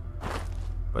her.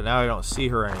 But now I don't see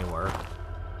her anywhere.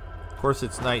 Of course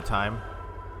it's nighttime,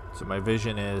 so my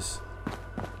vision is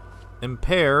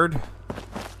Impaired.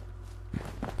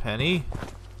 Penny.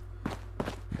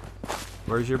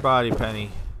 Where's your body,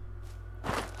 Penny?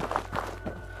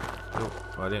 Oh,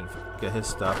 I didn't get his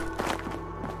stuff.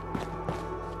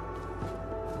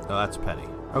 Oh, that's Penny.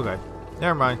 Okay.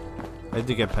 Never mind. I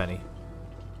did get Penny.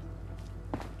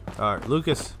 Alright,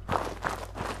 Lucas.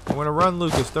 I'm gonna run,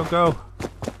 Lucas. Don't go.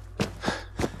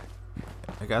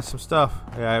 I got some stuff.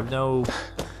 Yeah, I have no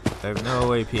AP.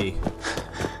 I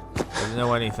have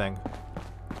no anything.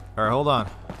 Alright, hold on.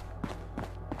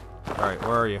 Alright,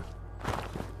 where are you?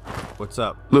 What's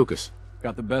up? Lucas.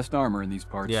 Got the best armor in these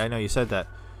parts. Yeah, I know you said that.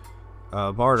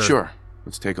 Barter. Sure.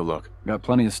 Let's take a look. Got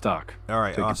plenty of stock.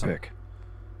 Alright, Take awesome. your pick.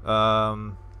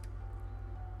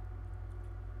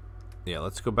 Yeah,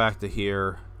 let's go back to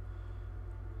here.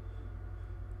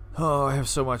 Oh, I have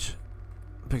so much.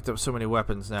 Picked up so many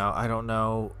weapons now. I don't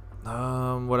know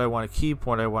what I want to keep,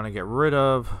 what I want to get rid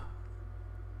of.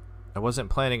 I wasn't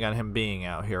planning on him being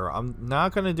out here. I'm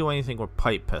not going to do anything with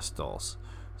pipe pistols.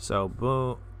 So,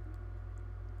 boom.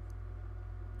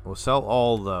 We'll sell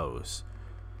all those.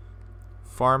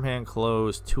 Farmhand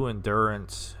clothes, 2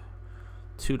 endurance,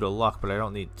 2 to luck, but I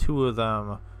don't need 2 of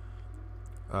them.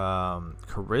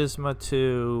 Charisma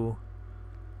 2.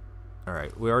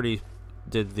 Alright, we already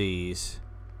did these.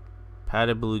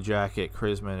 Padded blue jacket,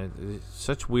 charisma.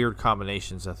 Such weird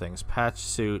combinations of things. Patch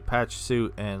suit,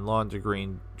 and laundry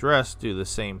green dress do the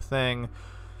same thing.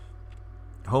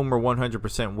 Homer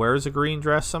 100% wears a green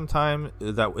dress sometime.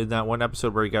 In that one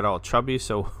episode where he got all chubby,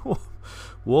 so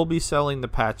we'll be selling the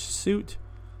patch suit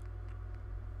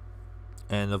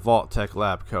and the Vault Tech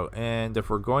lab coat. And if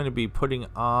we're going to be putting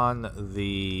on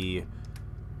the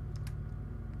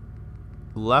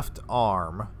left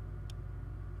arm,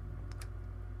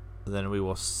 then we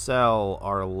will sell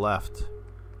our left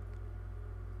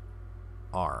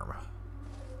arm.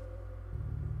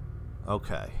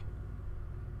 Okay.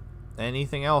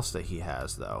 Anything else that he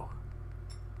has, though,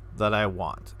 that I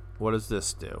want? What does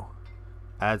this do?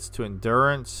 Adds to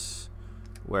endurance,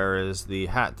 whereas the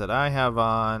hat that I have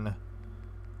on,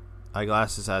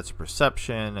 eyeglasses adds to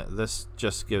perception. This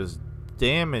just gives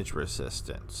damage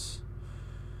resistance,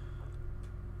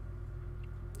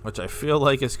 which I feel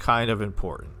like is kind of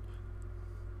important.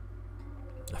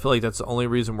 I feel like that's the only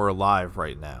reason we're alive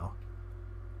right now.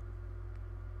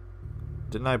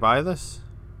 Didn't I buy this?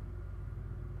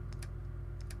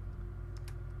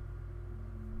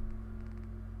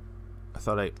 I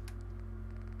thought I...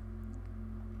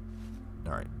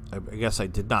 Alright, I guess I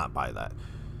did not buy that.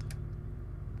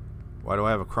 Why do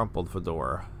I have a crumpled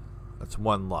fedora? That's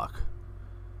 1 luck.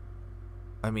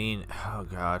 I mean, oh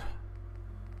god.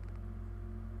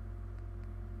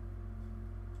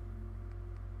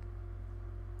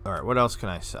 Alright, what else can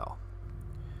I sell?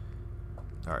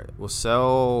 Alright, we'll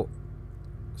sell...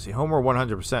 See, Homer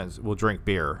 100% will drink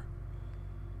beer.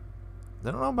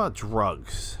 I don't know about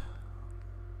drugs.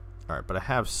 Alright, but I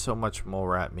have so much mole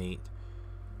rat meat.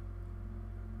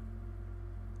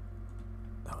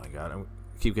 Oh my god, I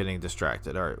keep getting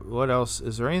distracted. Alright, what else?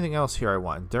 Is there anything else here I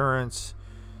want? Endurance.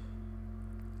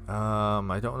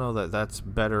 I don't know that that's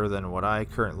better than what I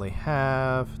currently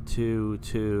have.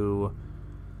 2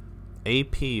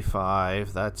 AP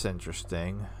 5, that's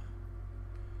interesting.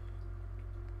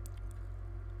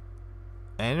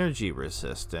 Energy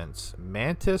resistance.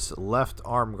 Mantis left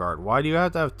arm guard. Why do you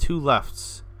have to have 2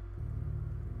 lefts?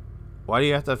 Why do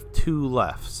you have to have 2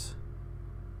 lefts?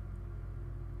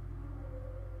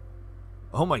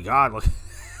 Oh my god, look.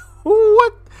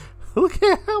 What? Look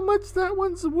at how much that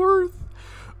one's worth.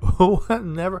 Oh,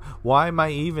 never. Why am I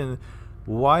even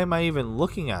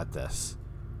looking at this?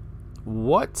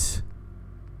 What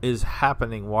is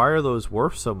happening? Why are those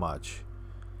worth so much?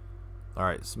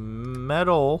 Alright, so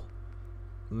metal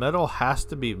has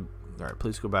to be... Alright,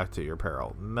 please go back to your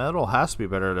apparel. Metal has to be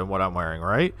better than what I'm wearing,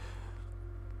 right?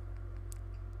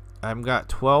 I've got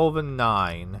 12 and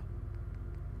 9.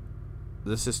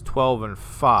 This is 12 and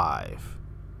 5.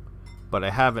 But I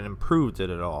haven't improved it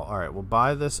at all. Alright, we'll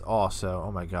buy this also.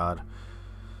 Oh my god.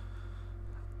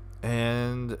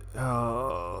 And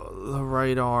the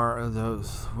right arm,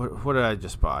 what did I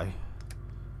just buy?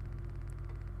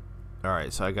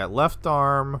 Alright, so I got left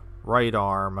arm, right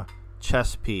arm,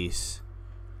 chest piece.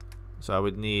 So I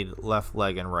would need left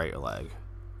leg and right leg.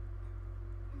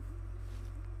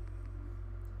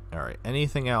 Alright,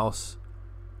 anything else?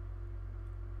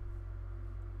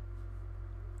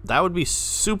 That would be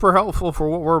super helpful for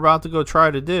what we're about to go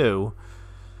try to do.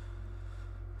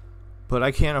 But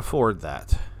I can't afford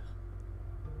that.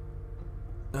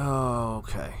 Oh,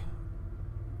 okay.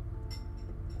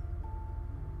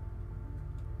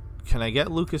 can I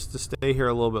get Lucas to stay here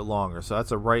a little bit longer? So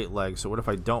that's a right leg. So what if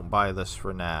I don't buy this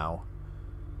for now?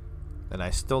 And I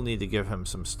still need to give him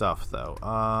some stuff, though.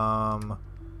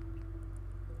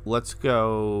 Let's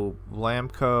go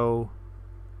Lamco.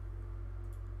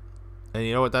 And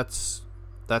you know what? That's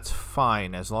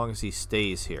fine as long as he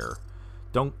stays here.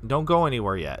 Don't go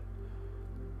anywhere yet.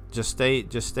 Just stay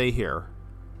here.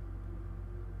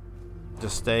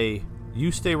 Just stay.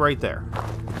 You stay right there.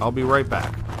 I'll be right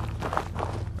back.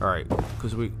 All right,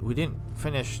 because we didn't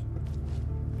finish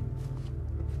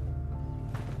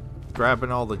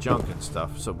grabbing all the junk and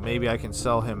stuff, so maybe I can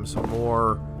sell him some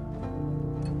more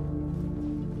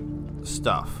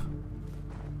stuff.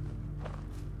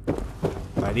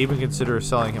 I'd even consider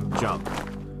selling him junk.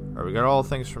 Alright, we got all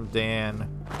things from Dan.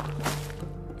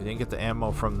 We didn't get the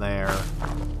ammo from there.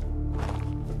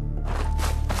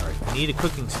 Alright, I need a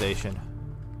cooking station.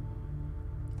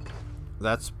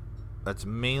 That's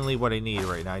mainly what I need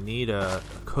right now. I need a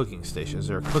cooking station. Is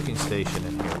there a cooking station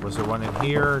in here? Was there one in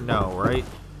here? No, right?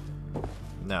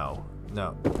 No.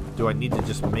 No. Do I need to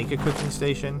just make a cooking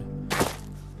station?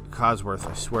 Codsworth,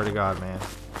 I swear to God, man.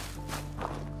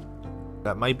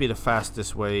 That might be the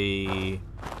fastest way.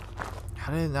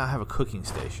 How did it not have a cooking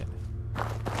station?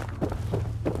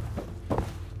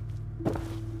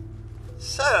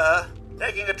 Sir,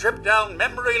 taking a trip down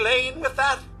memory lane with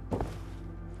that?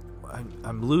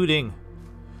 I'm looting.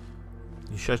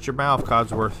 You shut your mouth,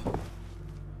 Codsworth.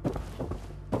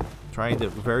 Trying to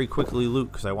very quickly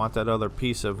loot because I want that other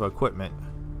piece of equipment.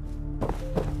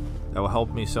 That will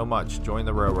help me so much. Join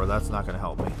the railroad. That's not going to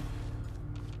help me.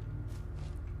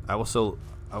 I will sell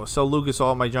Lucas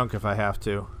all my junk if I have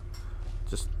to.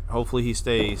 Just hopefully he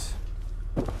stays.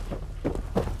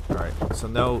 Alright, so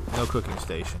no cooking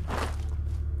station.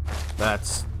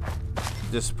 That's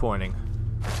disappointing.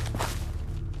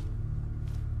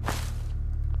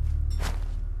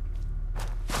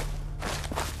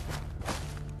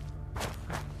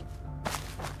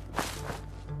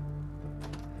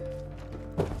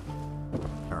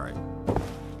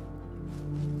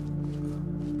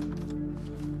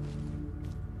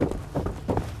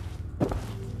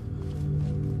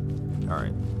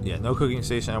 No cooking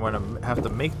station. I'm going to have to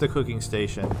make the cooking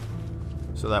station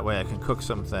so that way I can cook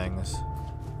some things.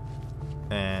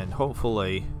 And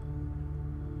hopefully...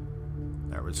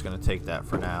 Alright, we're just going to take that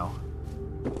for now.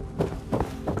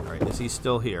 Alright, is he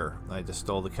still here? I just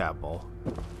stole the cat bowl.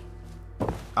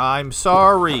 I'm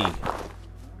sorry!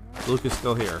 Luke is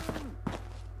still here.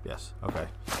 Yes, okay.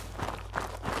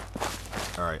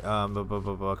 Alright,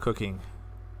 cooking.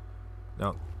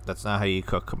 No, that's not how you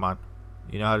cook. Come on.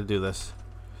 You know how to do this.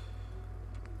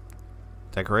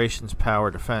 Decorations, power,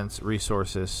 defense,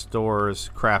 resources, stores,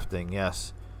 crafting,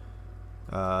 yes.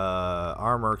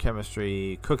 Armor,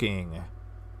 chemistry, cooking.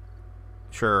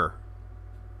 Sure.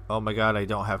 Oh my god, I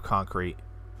don't have concrete.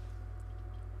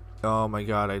 Oh my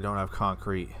god, I don't have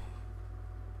concrete.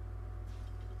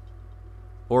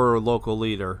 Or a local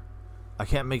leader. I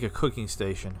can't make a cooking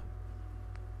station.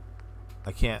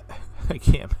 I can't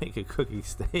make a cooking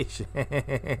station.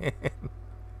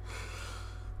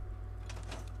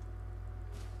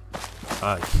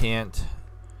 I can't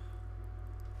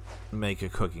make a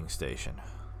cooking station.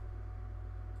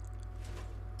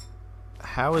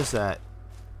 How is that?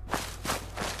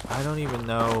 I don't even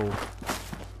know.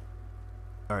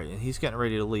 Alright, and he's getting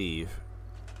ready to leave.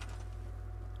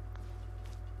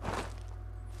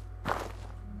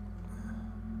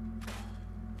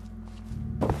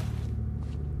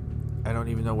 I don't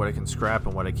even know what I can scrap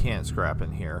and what I can't scrap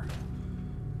in here.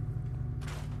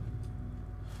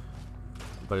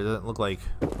 But it doesn't look like...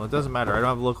 Well, it doesn't matter. I don't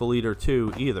have a local leader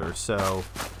 2 either, so...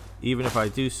 Even if I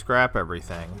do scrap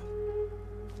everything...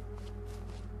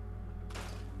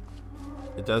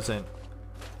 It doesn't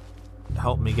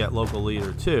help me get local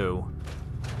leader 2.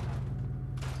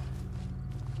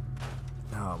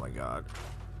 Oh my god.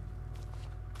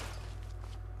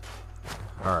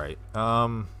 Alright,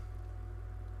 I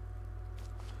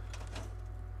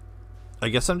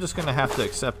guess I'm just gonna have to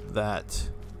accept that...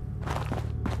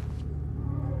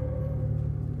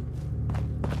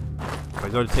 If I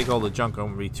go to take all the junk, I'm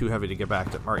going to be too heavy to get back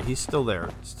to him. Alright, he's still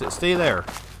there. Stay there.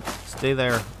 Stay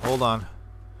there. Hold on.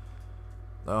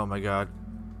 Oh my god.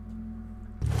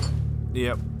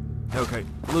 Yep. Okay.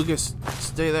 Lucas.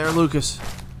 Stay there, Lucas.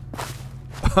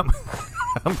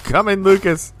 I'm coming,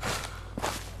 Lucas.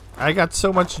 I got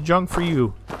so much junk for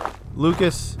you.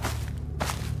 Lucas.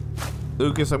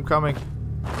 Lucas, I'm coming.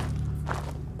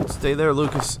 Stay there,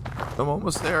 Lucas. I'm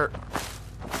almost there.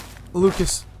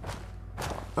 Lucas.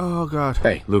 Oh god.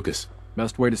 Hey, Lucas.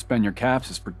 Best way to spend your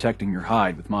caps is protecting your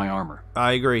hide with my armor.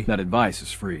 I agree. That advice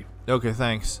is free. Okay,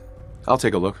 thanks. I'll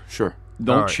take a look, sure.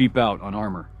 Don't Alright. cheap out on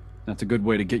armor. That's a good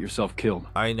way to get yourself killed.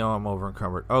 I know I'm over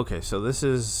encumbered. Okay, so this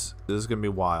is gonna be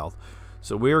wild.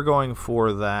 So we are going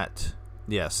for that.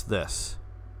 Yes, this,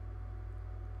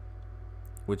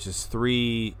 which is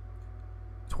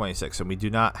 326, and we do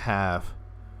not have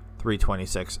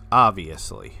 326,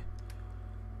 obviously.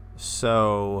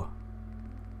 So,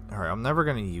 all right, I'm never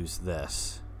gonna use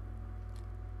this.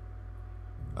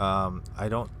 I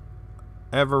don't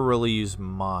ever really use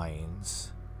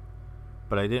mines,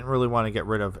 but I didn't really want to get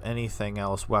rid of anything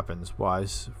else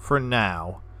weapons-wise for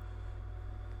now.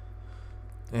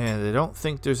 And I don't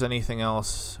think there's anything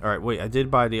else. Alright, wait, I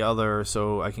did buy the other,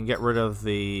 so I can get rid of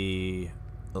the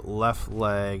left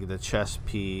leg, the chest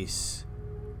piece,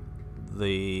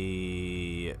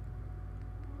 the...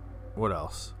 what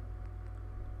else?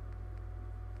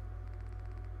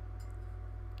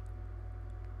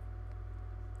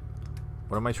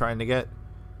 What am I trying to get?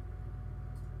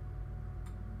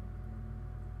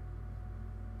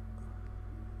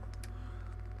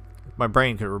 My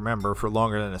brain could remember for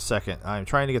longer than a second. I'm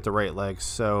trying to get the right leg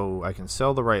so I can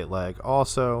sell the right leg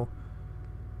also.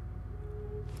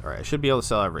 Alright, I should be able to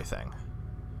sell everything.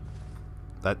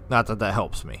 Not that that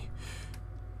helps me.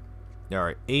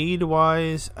 Alright, aid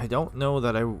wise, I don't know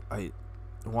that I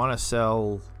want to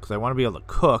sell, because I want to be able to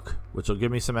cook, which will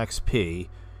give me some XP.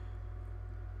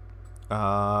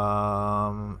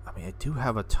 I mean, I do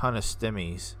have a ton of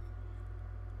stimmies.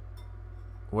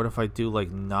 What if I do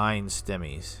like 9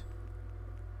 stimmies?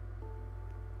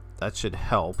 That should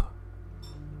help.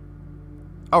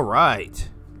 Alright.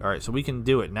 Alright, so we can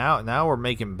do it. Now we're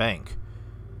making bank.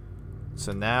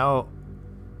 So now,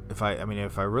 if I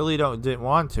really didn't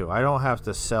want to, I don't have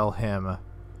to sell him.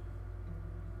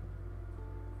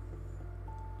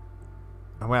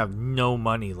 I'm gonna have no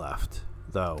money left,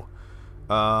 though.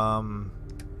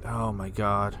 Oh my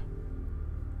god.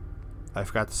 I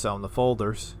forgot to sell him the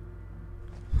folders.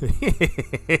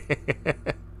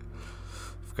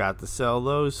 Forgot to sell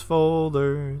those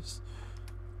folders.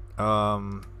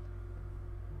 Alright,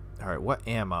 what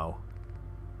ammo?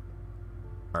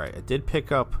 Alright, I did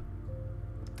pick up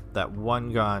that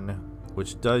one gun,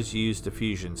 which does use the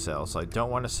fusion cells. So I don't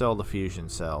want to sell the fusion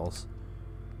cells.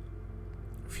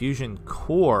 Fusion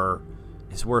core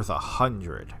is worth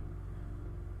 100.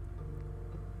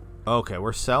 Okay,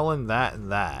 we're selling that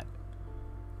and that.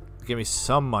 Give me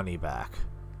some money back.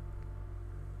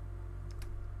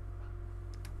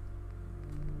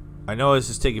 I know this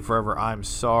is taking forever. I'm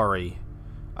sorry.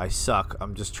 I suck.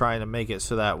 I'm just trying to make it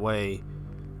so that way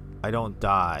I don't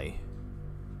die.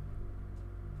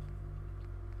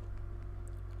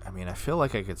 I mean, I feel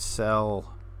like I could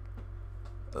sell...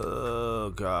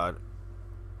 oh god.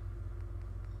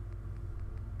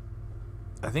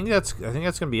 I think that's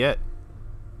gonna be it.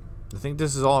 I think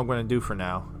this is all I'm gonna do for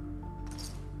now.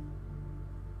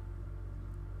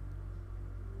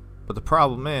 But the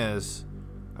problem is,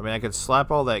 I mean, I could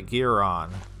slap all that gear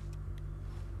on,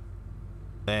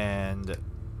 and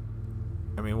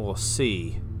I mean, we'll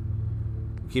see.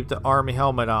 Keep the army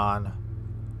helmet on.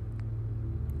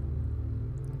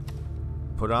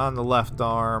 Put on the left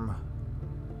arm.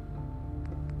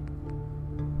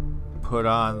 Put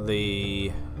on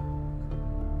the...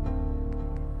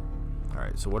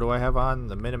 alright, so what do I have on?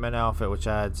 The Minuteman outfit, which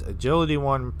adds agility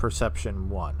 1, perception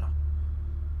 1.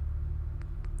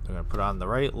 I'm going to put on the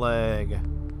right leg,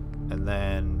 and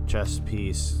then chest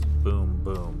piece, boom,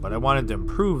 boom. But I wanted to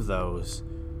improve those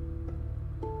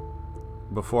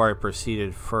before I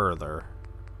proceeded further.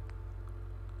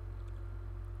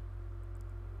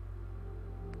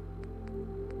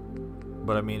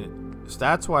 But I mean,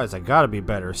 stats wise, I gotta be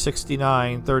better.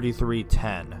 69, 33,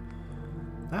 10.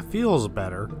 That feels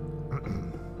better.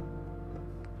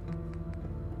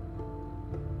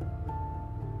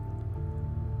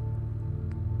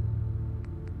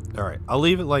 Alright, I'll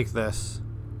leave it like this.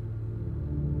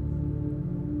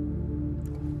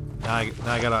 Now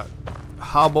I gotta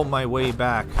hobble my way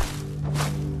back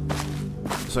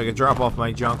so I can drop off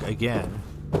my junk again.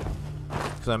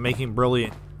 Because I'm making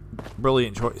brilliant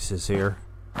choices here.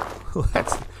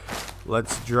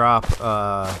 Let's drop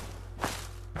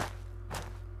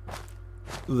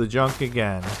the junk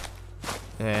again.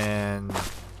 And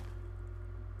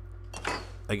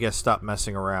I guess stop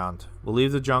messing around. We'll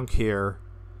leave the junk here.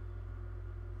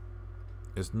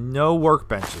 There's no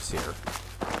workbenches here,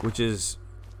 which is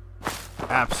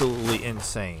absolutely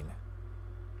insane.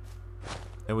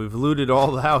 And we've looted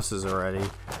all the houses already.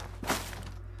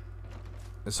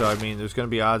 So, I mean, there's going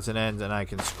to be odds and ends, and I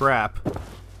can scrap.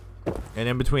 And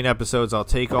in between episodes, I'll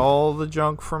take all the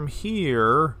junk from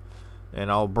here, and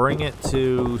I'll bring it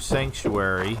to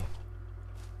Sanctuary.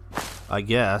 I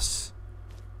guess.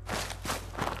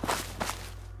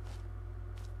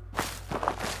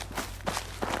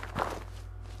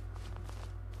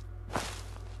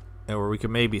 Or we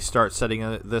can maybe start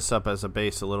setting this up as a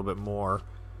base a little bit more.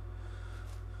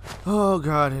 Oh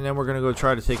god, and then we're gonna go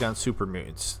try to take on super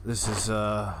mutants. This is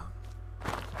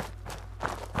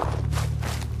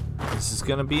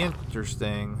gonna be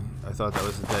interesting. I thought that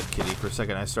was a dead kitty. For a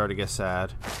second I started to get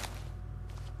sad.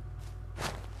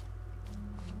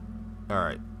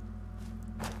 Alright.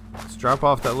 Let's drop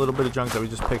off that little bit of junk that we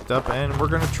just picked up, and we're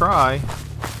gonna try.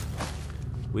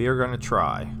 We are gonna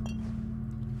try.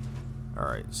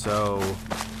 Alright, so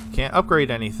can't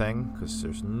upgrade anything because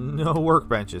there's no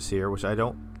workbenches here, which I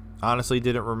honestly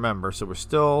didn't remember, so we're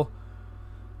still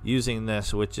using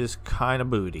this, which is kind of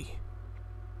booty.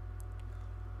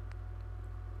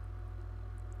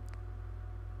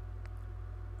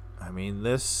 I mean,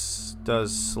 this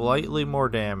does slightly more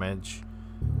damage,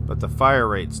 but the fire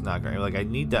rate's not great. Like, I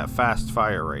need that fast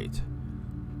fire rate.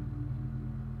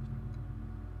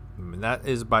 I mean, that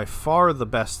is by far the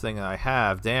best thing that I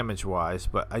have damage-wise,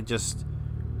 but I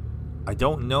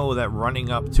don't know that running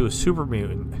up to a super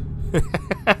mutant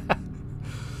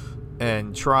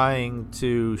and trying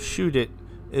to shoot it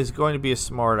is going to be a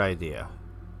smart idea.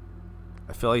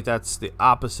 I feel like that's the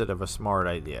opposite of a smart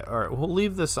idea. Alright, we'll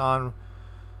leave this on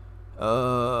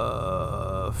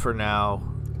for now.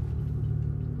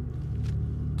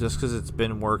 Just because it's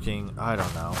been working. I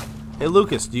don't know. Hey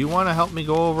Lucas, do you want to help me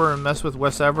go over and mess with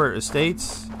West Everett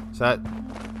Estates? Is that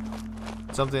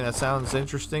something that sounds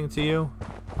interesting to you?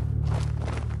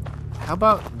 How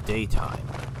about daytime?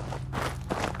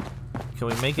 Can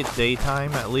we make it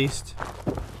daytime at least?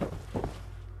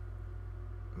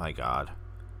 My god.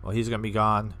 Well, he's gonna be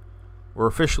gone. We're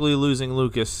officially losing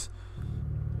Lucas.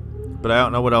 But I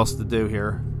don't know what else to do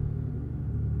here.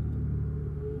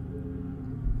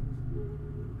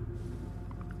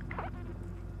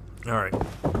 Alright.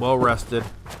 Well rested.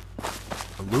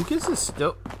 Lucas is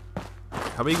still...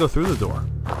 How about you go through the door?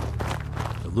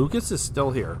 Lucas is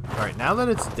still here. Alright, now that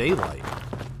it's daylight,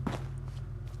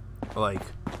 like,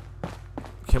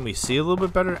 can we see a little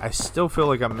bit better? I still feel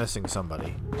like I'm missing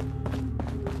somebody.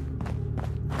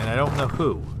 And I don't know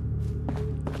who.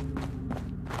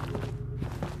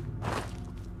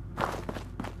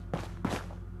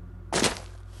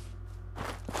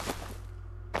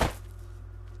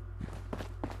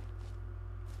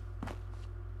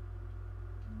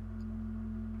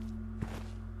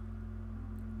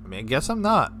 I guess I'm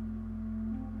not.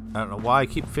 I don't know why I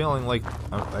keep feeling like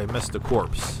I missed a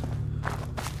corpse.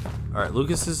 Alright,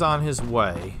 Lucas is on his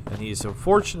way, and he's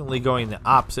unfortunately going the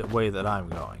opposite way that I'm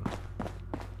going.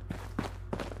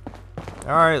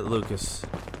 Alright, Lucas.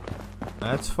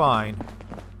 That's fine.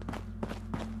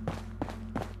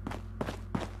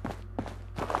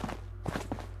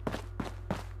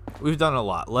 We've done a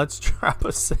lot. Let's drop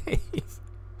a save.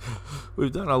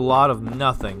 We've done a lot of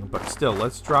nothing, but still,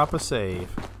 let's drop a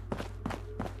save.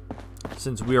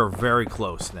 Since we are very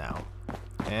close now.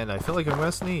 And I feel like I'm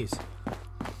gonna sneeze.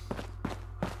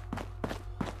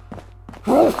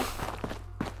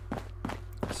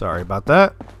 Sorry about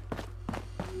that.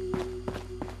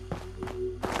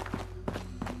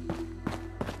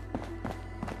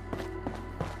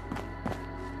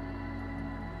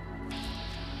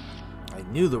 I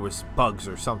knew there was bugs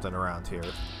or something around here.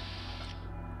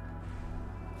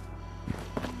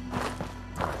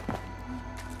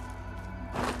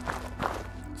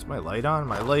 My light on?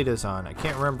 My light is on. I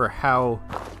can't remember how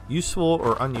useful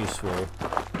or unuseful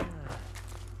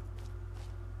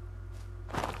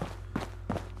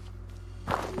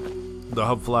the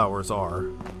hub flowers are.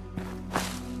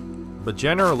 But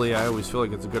generally, I always feel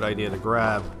like it's a good idea to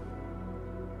grab.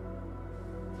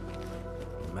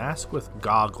 Mask with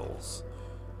goggles.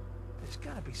 There's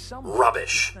gotta be some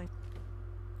Rubbish.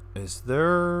 Is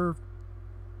there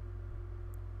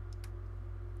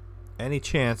any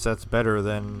chance that's better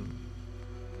than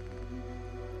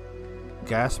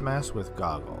gas mask with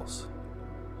goggles?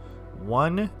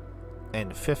 1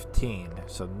 and 15,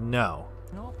 so no.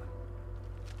 Nope.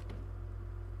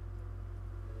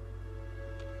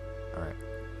 Alright,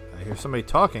 I hear somebody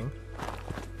talking.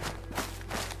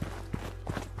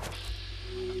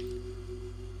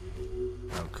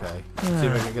 Okay, let's see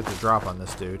if I can get the drop on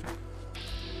this dude.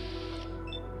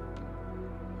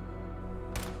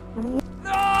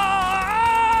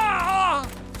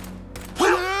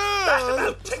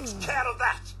 Takes care of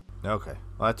that. Okay,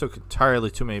 well that took entirely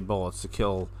too many bullets to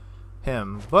kill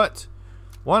him, but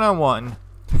one-on-one,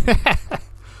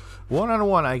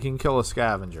 one-on-one I can kill a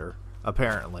scavenger,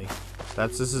 apparently.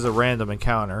 This is a random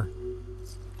encounter.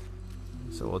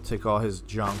 So we'll take all his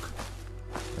junk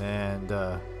And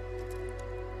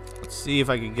let's see if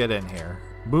I can get in here.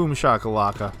 Boom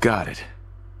shakalaka. Got it.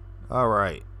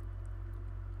 Alright.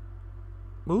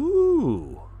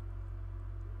 Ooh.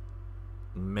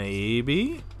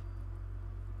 Maybe.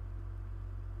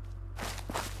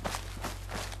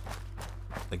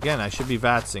 Again, I should be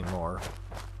vatsing more.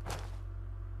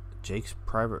 Jake's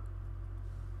private.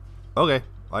 Okay.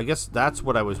 Well, I guess that's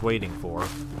what I was waiting for.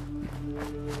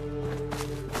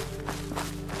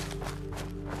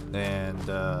 And,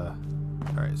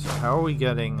 alright, so how are we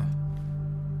getting...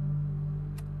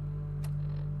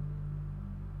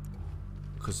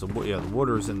 Because the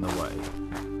water's in the way.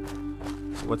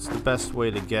 So what's the best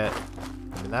way to get...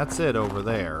 I mean, that's it over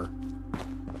there.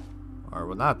 Alright,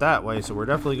 well, not that way, so we're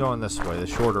definitely going this way. The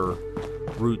shorter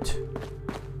route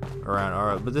around.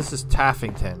 Alright, but this is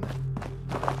Taffington.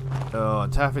 Oh,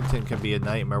 and Taffington can be a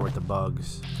nightmare with the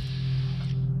bugs.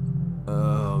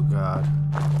 Oh, God.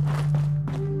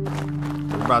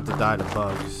 We're about to die to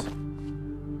bugs.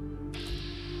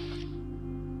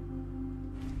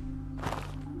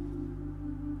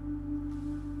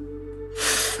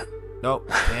 Nope,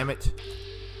 damn it.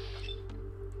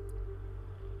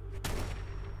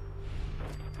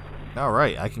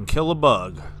 Alright, I can kill a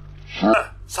bug.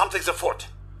 Something's afoot.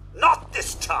 Not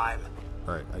this time.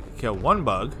 Alright, I can kill one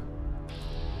bug.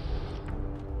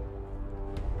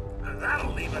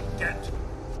 That'll leave a dent.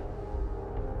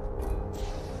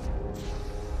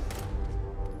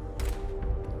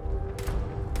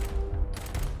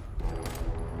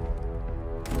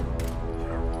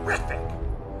 Terrific.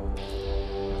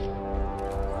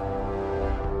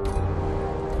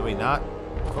 Can we not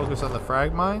focus on the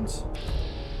frag mines?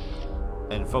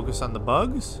 And focus on the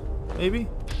bugs? Maybe?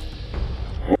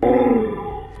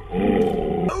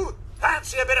 Oh,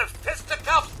 fancy a bit of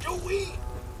fisticuffs, do we?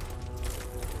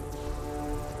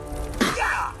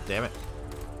 Yeah! Damn it.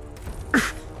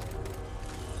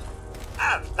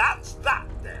 And that's that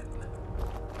then.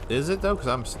 Is it though?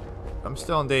 Because I'm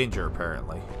still in danger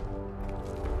apparently.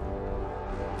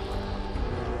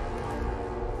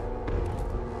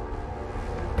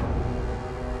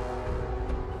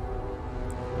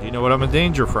 Do you know what I'm in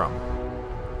danger from?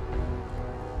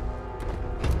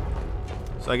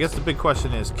 So I guess the big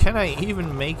question is, can I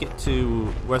even make it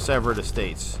to West Everett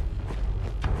Estates?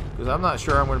 Because I'm not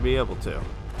sure I'm going to be able to.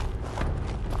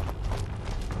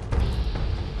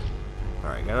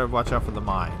 Alright, gotta watch out for the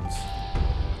mines.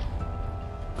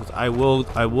 Because I will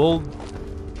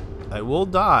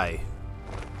die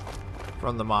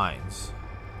from the mines.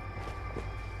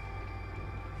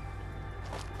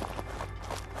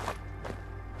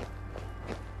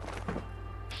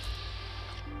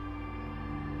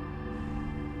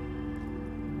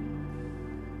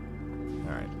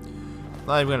 Alright.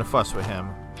 Not even gonna fuss with him.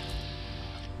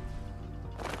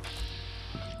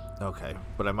 Okay,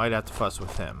 but I might have to fuss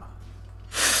with him.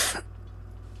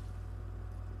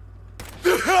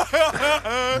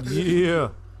 Yeah.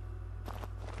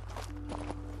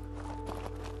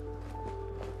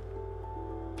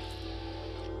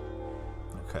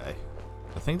 Okay.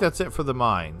 I think that's it for the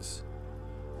mines.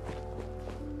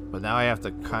 But now I have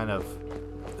to kind of...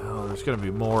 Oh, there's going to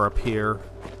be more up here.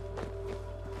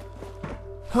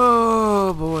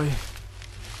 Oh, boy.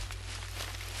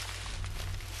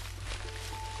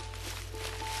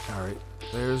 Alright.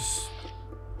 There's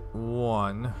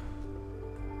one.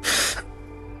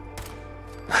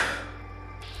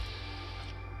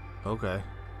 Okay.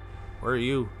 Where are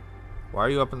you? Why are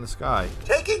you up in the sky?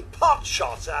 Taking pot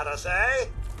shots at us, eh?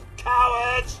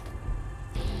 Cowards!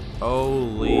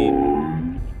 Holy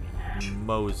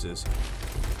Moses.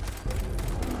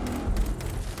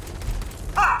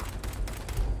 Ha!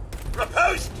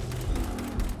 Riposte!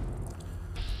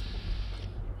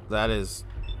 That is...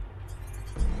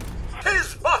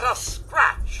 Tis but a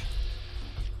scratch!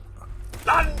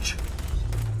 Lunge!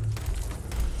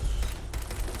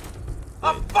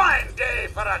 A fine day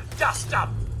for a dust-up!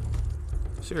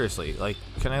 Seriously, like,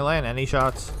 can I land any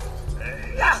shots?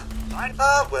 Yeah,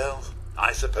 well,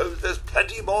 I suppose there's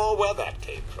plenty more where that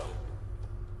came from.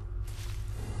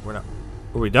 We're not...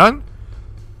 Are we done?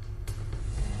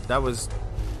 That was...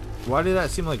 Why did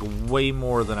that seem like way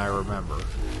more than I remember?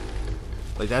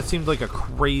 Like, that seemed like a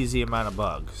crazy amount of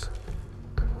bugs.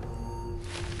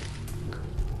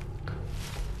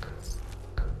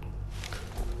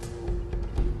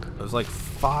 It was like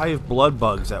 5 blood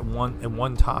bugs at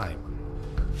one time.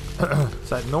 Is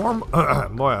that normal?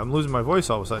 Boy, I'm losing my voice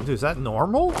all of a sudden too. Is that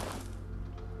normal?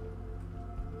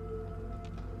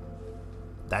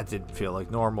 That didn't feel like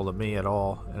normal to me at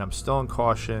all. And I'm still in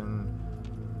caution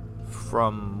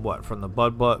from what? From the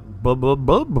blood bug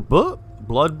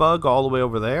all the way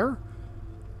over there?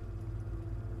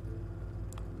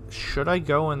 should I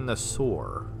go in the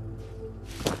sewer?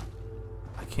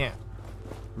 I can't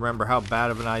remember how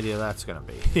bad of an idea that's gonna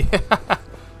be.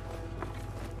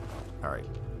 Alright.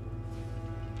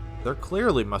 There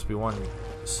clearly must be one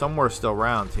somewhere still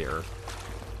around here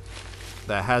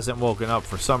that hasn't woken up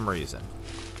for some reason.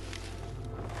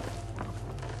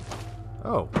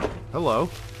 Oh, hello.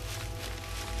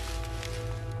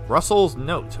 Russell's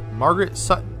note. Margaret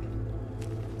Sutton.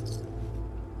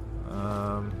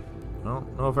 I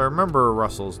don't know if I remember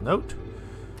Russell's note.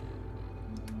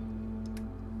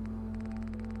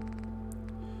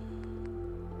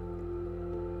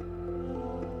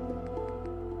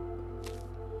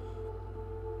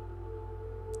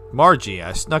 Margie,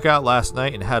 I snuck out last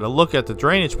night and had a look at the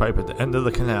drainage pipe at the end of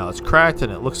the canal. It's cracked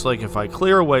and it looks like if I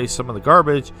clear away some of the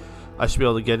garbage, I should be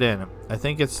able to get in. I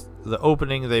think it's the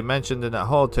opening they mentioned in that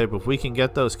holotape. If we can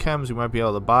get those chems, we might be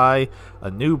able to buy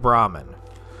a new Brahmin.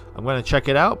 I'm going to check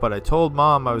it out, but I told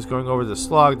Mom I was going over to the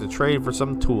slug to trade for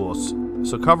some tools.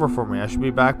 So cover for me. I should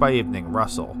be back by evening.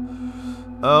 Russell.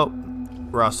 Oh,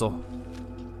 Russell.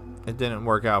 It didn't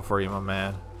work out for you, my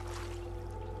man.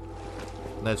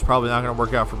 That's probably not going to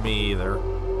work out for me either.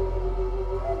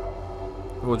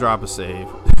 We'll drop a save.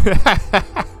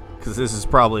 Because this is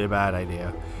probably a bad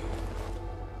idea.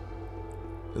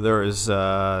 There is,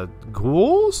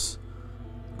 ghouls?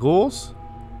 Ghouls?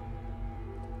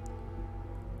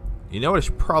 You know what I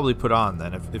should probably put on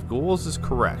then, if ghouls is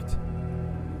correct.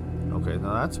 Okay,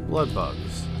 now that's blood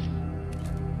bugs.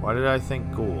 Why did I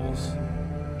think ghouls?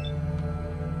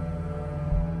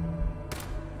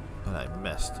 And I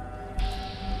missed.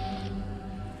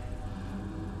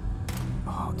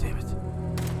 Oh, damn it.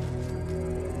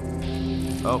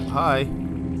 Oh, hi.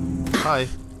 Hi.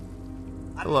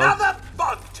 Hello. Another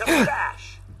bug to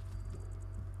bash!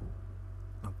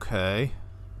 Okay.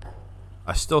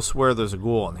 I still swear there's a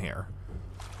ghoul in here.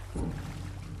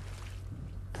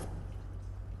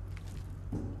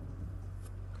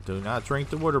 Do not drink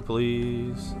the water,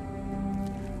 please.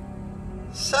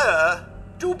 Sir,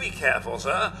 do be careful,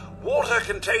 sir. Water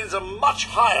contains a much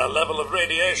higher level of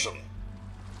radiation.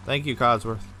 Thank you,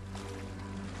 Codsworth.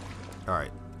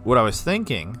 Alright. What I was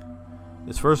thinking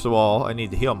is, first of all, I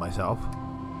need to heal myself.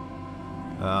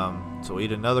 So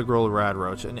eat another grilled rad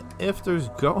roach. And if there's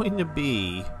going to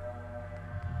be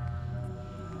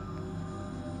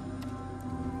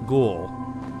ghoul,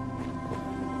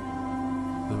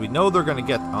 because we know they're going to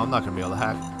get... Oh, I'm not going to be able to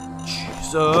hack.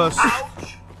 Jesus!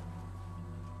 Ouch!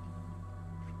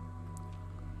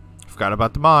 Forgot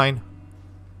about the mine.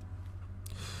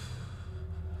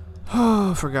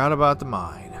 Oh, forgot about the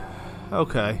mine.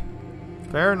 Okay.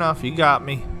 Fair enough, you got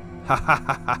me. Ha ha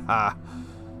ha ha ha.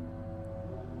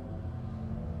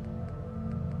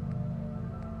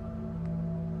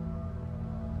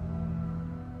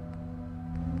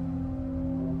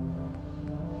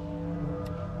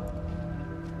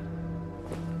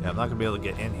 Yeah, I'm not gonna be able to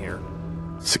get in here.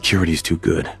 Security's too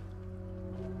good.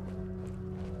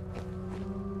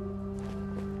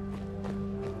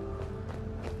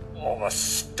 Oh, the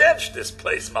stench this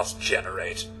place must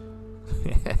generate.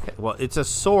 Well, it's a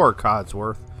sore,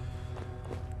 Codsworth.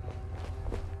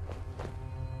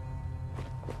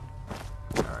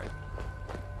 Alright.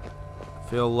 I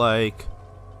feel like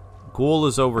ghoul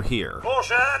is over here.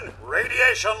 Caution!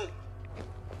 Radiation!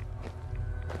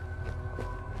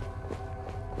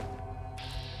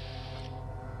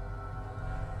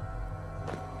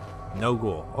 No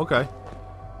ghoul. Okay.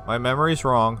 My memory's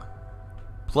wrong.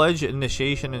 Pledge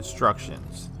initiation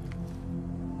instructions.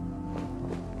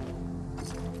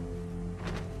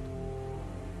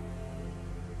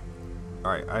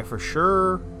 Alright, I for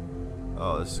sure...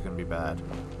 Oh, this is gonna be bad.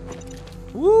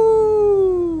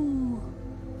 Woo!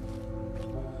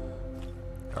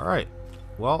 Alright.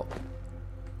 Well,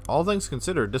 all things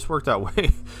considered, this worked out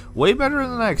way better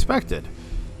than I expected.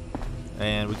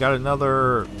 And we got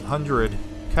another 100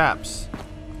 caps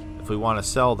if we want to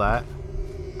sell that.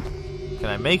 Can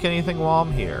I make anything while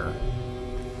I'm here?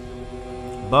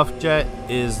 Buff jet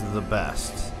is the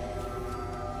best.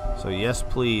 So yes,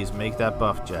 please make that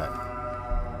buff jet.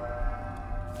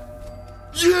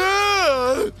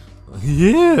 Yeah!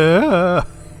 Yeah!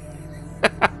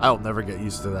 I'll never get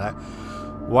used to that.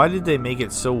 Why did they make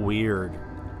it so weird?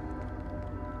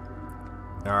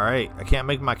 Alright, I can't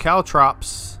make my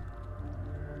caltrops.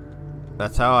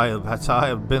 That's how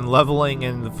I've been leveling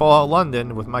in Fallout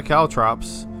London with my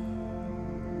caltrops.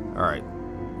 Alright.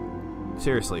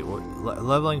 Seriously,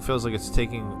 leveling feels like it's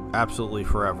taking absolutely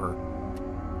forever.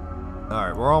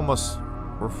 Alright, we're almost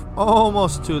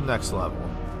to the next level.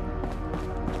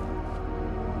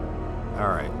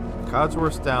 Alright.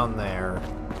 Codsworth's down there.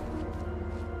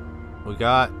 We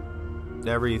got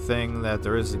everything that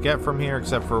there is to get from here,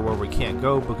 except for where we can't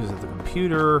go because of the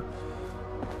computer.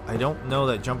 I don't know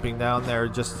that jumping down there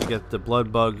just to get the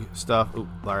blood bug stuff. Ooh,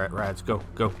 alright, rats, go,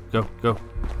 go, go, go.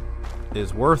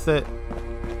 Is worth it.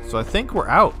 So I think we're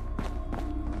out.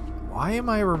 Why am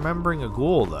I remembering a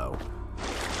ghoul, though?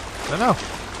 I don't know.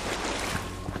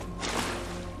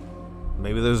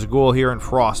 Maybe there's a ghoul here in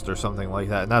Frost or something like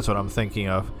that, and that's what I'm thinking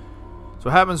of. So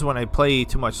what happens when I play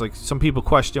too much? Like, some people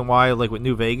question why, like with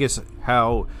New Vegas,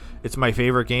 how it's my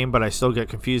favorite game, but I still get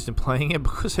confused in playing it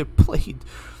because I played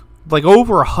like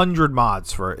over 100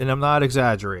 mods for it, and I'm not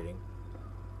exaggerating.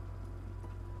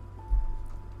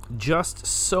 Just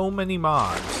so many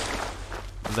mods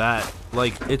that,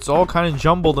 like, it's all kind of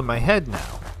jumbled in my head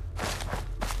now.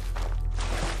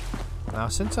 Now,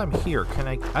 since I'm here, can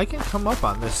I can come up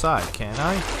on this side, can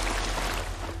I?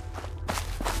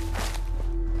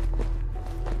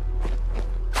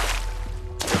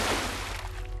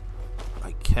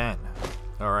 I can.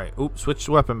 Alright. Oops, switch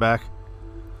the weapon back.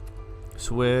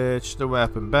 Switch the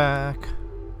weapon back.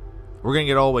 We're gonna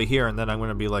get all the way here, and then I'm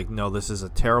gonna be like, no, this is a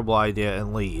terrible idea,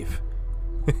 and leave.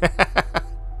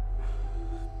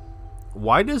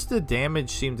 Why does the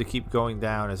damage seem to keep going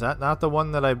down? Is that not the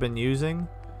one that I've been using?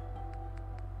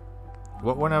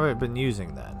 What one have I been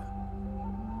using then?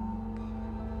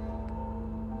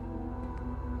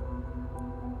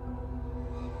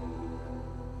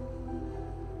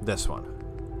 This one.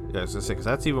 Yeah, I was gonna say, because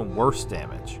that's even worse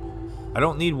damage. I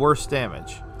don't need worse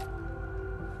damage.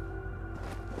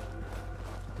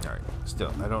 Alright,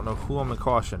 still, I don't know who I'm in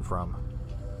caution from.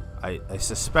 I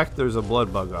suspect there's a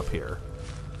blood bug up here.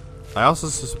 I also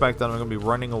suspect that I'm going to be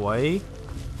running away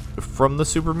from the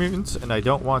super mutants, and I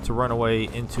don't want to run away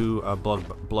into a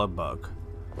blood bug.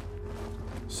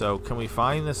 So, can we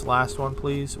find this last one,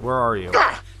 please? Where are you?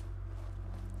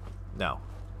 No.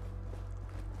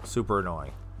 Super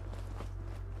annoying.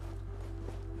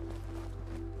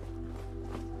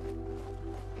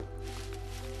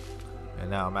 And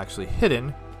now I'm actually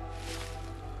hidden.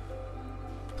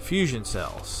 Fusion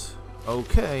cells.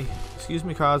 Okay. Excuse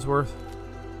me, Codsworth.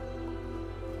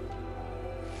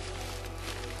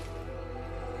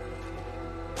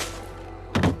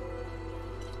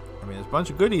 I mean, there's a bunch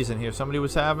of goodies in here. Somebody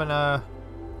was having a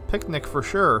picnic for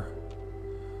sure.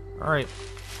 Alright.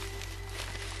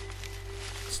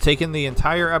 It's taken the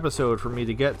entire episode for me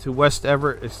to get to West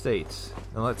Everett Estates.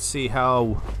 And let's see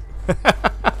how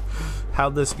how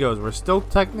this goes. We're still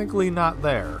technically not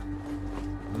there.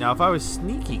 Now, if I was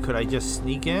sneaky, could I just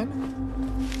sneak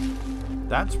in?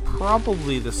 That's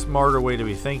probably the smarter way to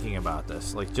be thinking about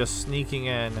this. Like, just sneaking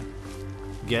in,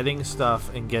 getting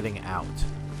stuff, and getting out.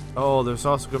 Oh, there's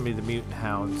also going to be the mutant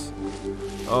hounds.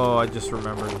 Oh, I just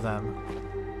remembered them.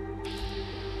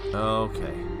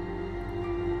 Okay.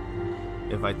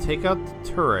 If I take out the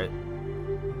turret,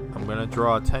 I'm going to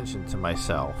draw attention to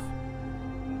myself.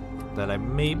 That I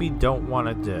maybe don't want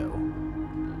to do.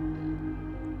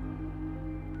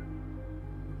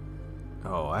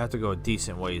 Oh, I have to go a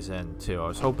decent ways in, too. I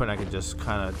was hoping I could just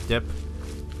kind of dip.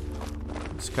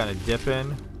 Just kind of dip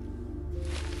in.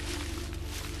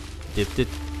 Dip, dip,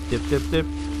 dip, dip, dip.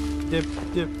 Dip,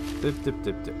 dip, dip, dip,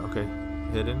 dip, dip. Okay.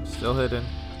 Hidden. Still hidden.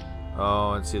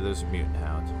 Oh, and see, there's a mutant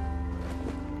hound.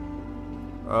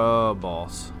 Oh,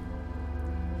 balls.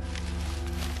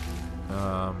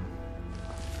 I'm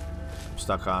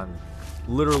stuck on...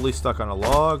 Literally stuck on a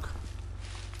log.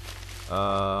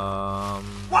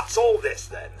 What's all this,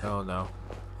 then? Oh, no.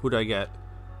 Who'd I get?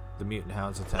 The mutant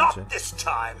hound's attention. Not this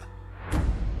time.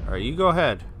 Alright, you go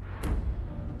ahead.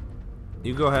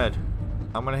 You go ahead.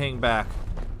 I'm gonna hang back.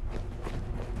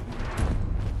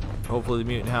 Hopefully the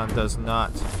mutant hound does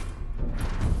not...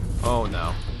 Oh,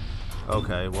 no.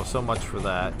 Okay, well, so much for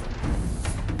that.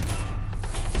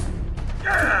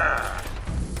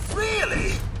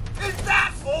 Really? Is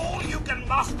that all you can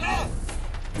muster?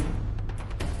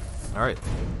 Alright.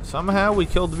 Somehow we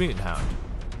killed the mutant hound.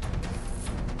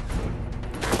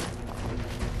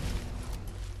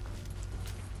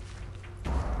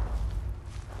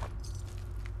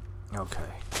 Okay.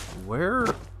 Where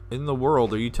in the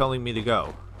world are you telling me to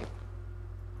go?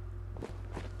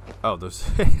 Oh, there's...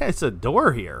 it's a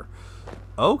door here.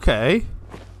 Okay.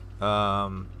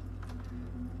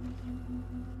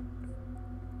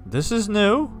 This is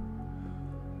new.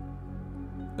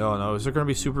 Oh no, is there going to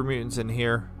be super mutants in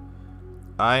here?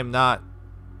 I'm not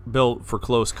built for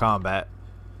close combat.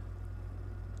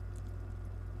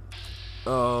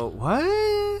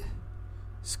 What?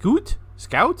 Scout?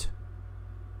 Scout?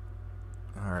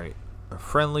 Alright. A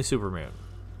friendly super mutant.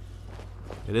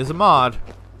 It is a mod.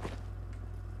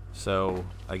 So,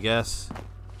 I guess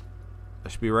I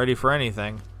should be ready for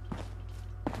anything.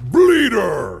 Bleed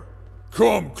Leader!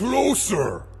 Come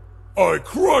closer! I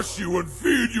crush you and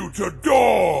feed you to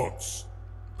dogs!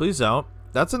 Please don't.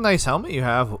 That's a nice helmet you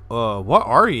have. What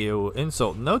are you?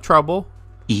 Insult. No trouble.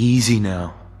 Easy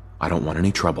now. I don't want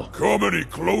any trouble. Come any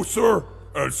closer,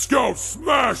 and Scout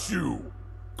smash you!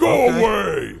 Go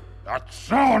away! That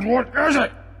sound, what is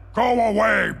it? Go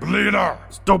away, bleeder!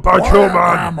 Stupid human!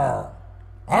 Hammer!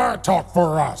 I talk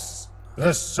for us.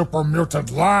 This super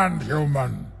mutant land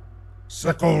human.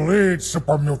 Sickle leads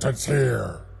super mutants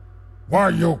here. Why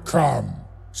you come?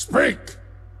 Speak!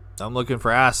 I'm looking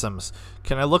for Asims.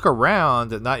 Can I look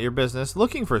around? Not your business.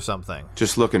 Looking for something.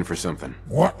 Just looking for something.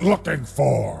 What looking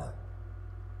for?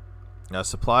 Now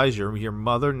supplies. Your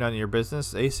mother. None of your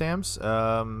business. ASAMs.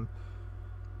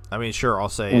 I mean, sure. I'll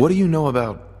say. What do you know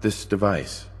about this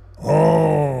device?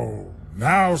 Oh,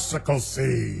 now Sickle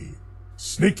see.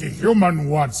 Sneaky human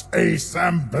wants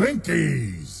ASAM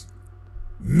blinkies.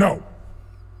 No.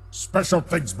 Special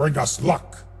things bring us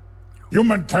luck.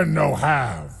 Human can no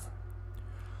have.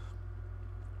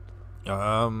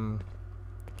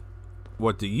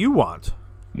 What do you want?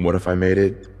 What if I made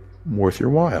it worth your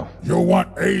while? You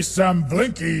want ASAM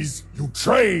blinkies, you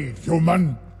trade,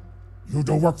 human. You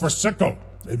do work for Sickle.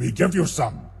 Maybe give you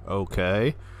some.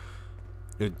 Okay.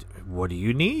 What do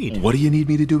you need? What do you need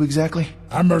me to do exactly?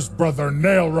 Hammer's brother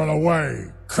Nail run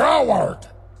away. Coward!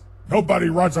 Nobody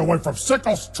runs away from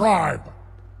Sickle's tribe.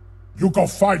 You go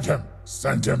find him.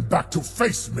 Send him back to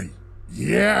face me.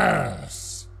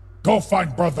 Yes. Go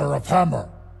find brother of Hammer.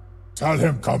 Tell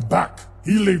him come back.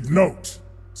 He leave note.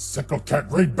 Sickle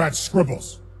can't read bad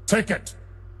scribbles. Take it.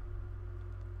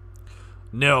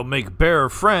 No, make bearer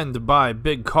friend by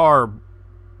big car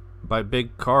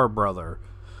brother.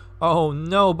 Oh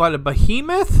no, by the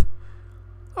behemoth?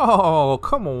 Oh,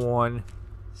 come on.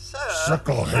 Sir,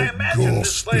 Sickle I hate imagine ghoul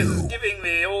this place is stew. giving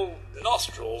the old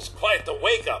nostrils quite the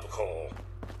wake-up call.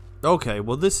 Okay,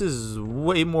 well this is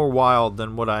way more wild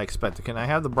than what I expected. Can I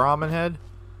have the Brahmin head?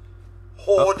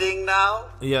 Hoarding now?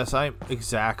 Yes,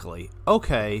 exactly.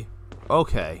 Okay.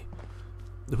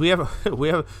 We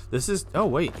have this is oh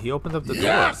wait, he opened up the door.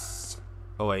 Yes.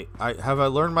 Oh wait, have I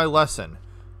learned my lesson?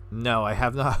 No, I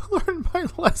have not learned my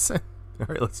lesson.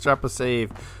 Alright, let's drop a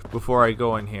save before I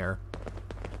go in here.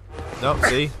 Nope,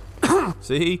 see?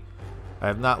 See? I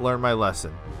have not learned my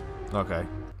lesson. Okay.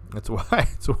 That's why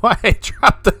I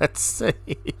dropped that save.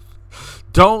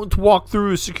 Don't walk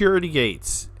through security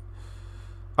gates.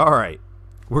 Alright.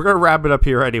 We're gonna wrap it up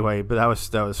here anyway, but that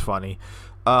was funny.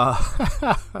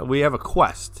 We have a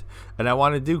quest, and I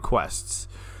want to do quests.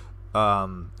 I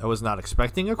was not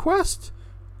expecting a quest.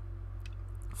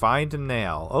 Find a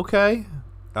nail. Okay.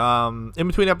 In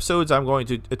between episodes, I'm going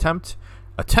to attempt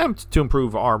to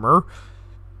improve armor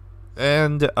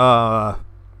and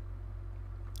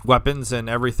weapons and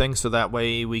everything, so that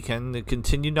way we can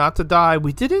continue not to die.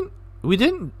 We didn't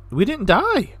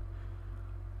die.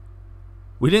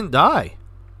 We didn't die.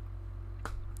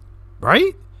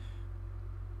 Right?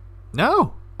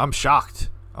 No. I'm shocked.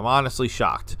 I'm honestly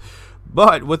shocked.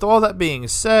 But with all that being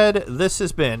said, this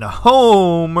has been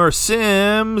Homer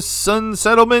Simpson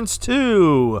Settlements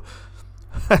 2.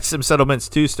 Sim Settlements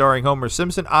 2 starring Homer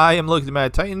Simpson. I am Logan the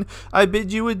Mad Titan. I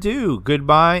bid you adieu.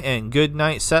 Goodbye and good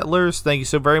night, settlers. Thank you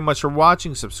so very much for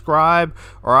watching. Subscribe,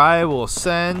 or I will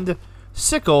send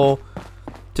Sickle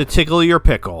to tickle your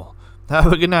pickle.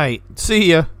 Have a good night.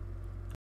 See ya.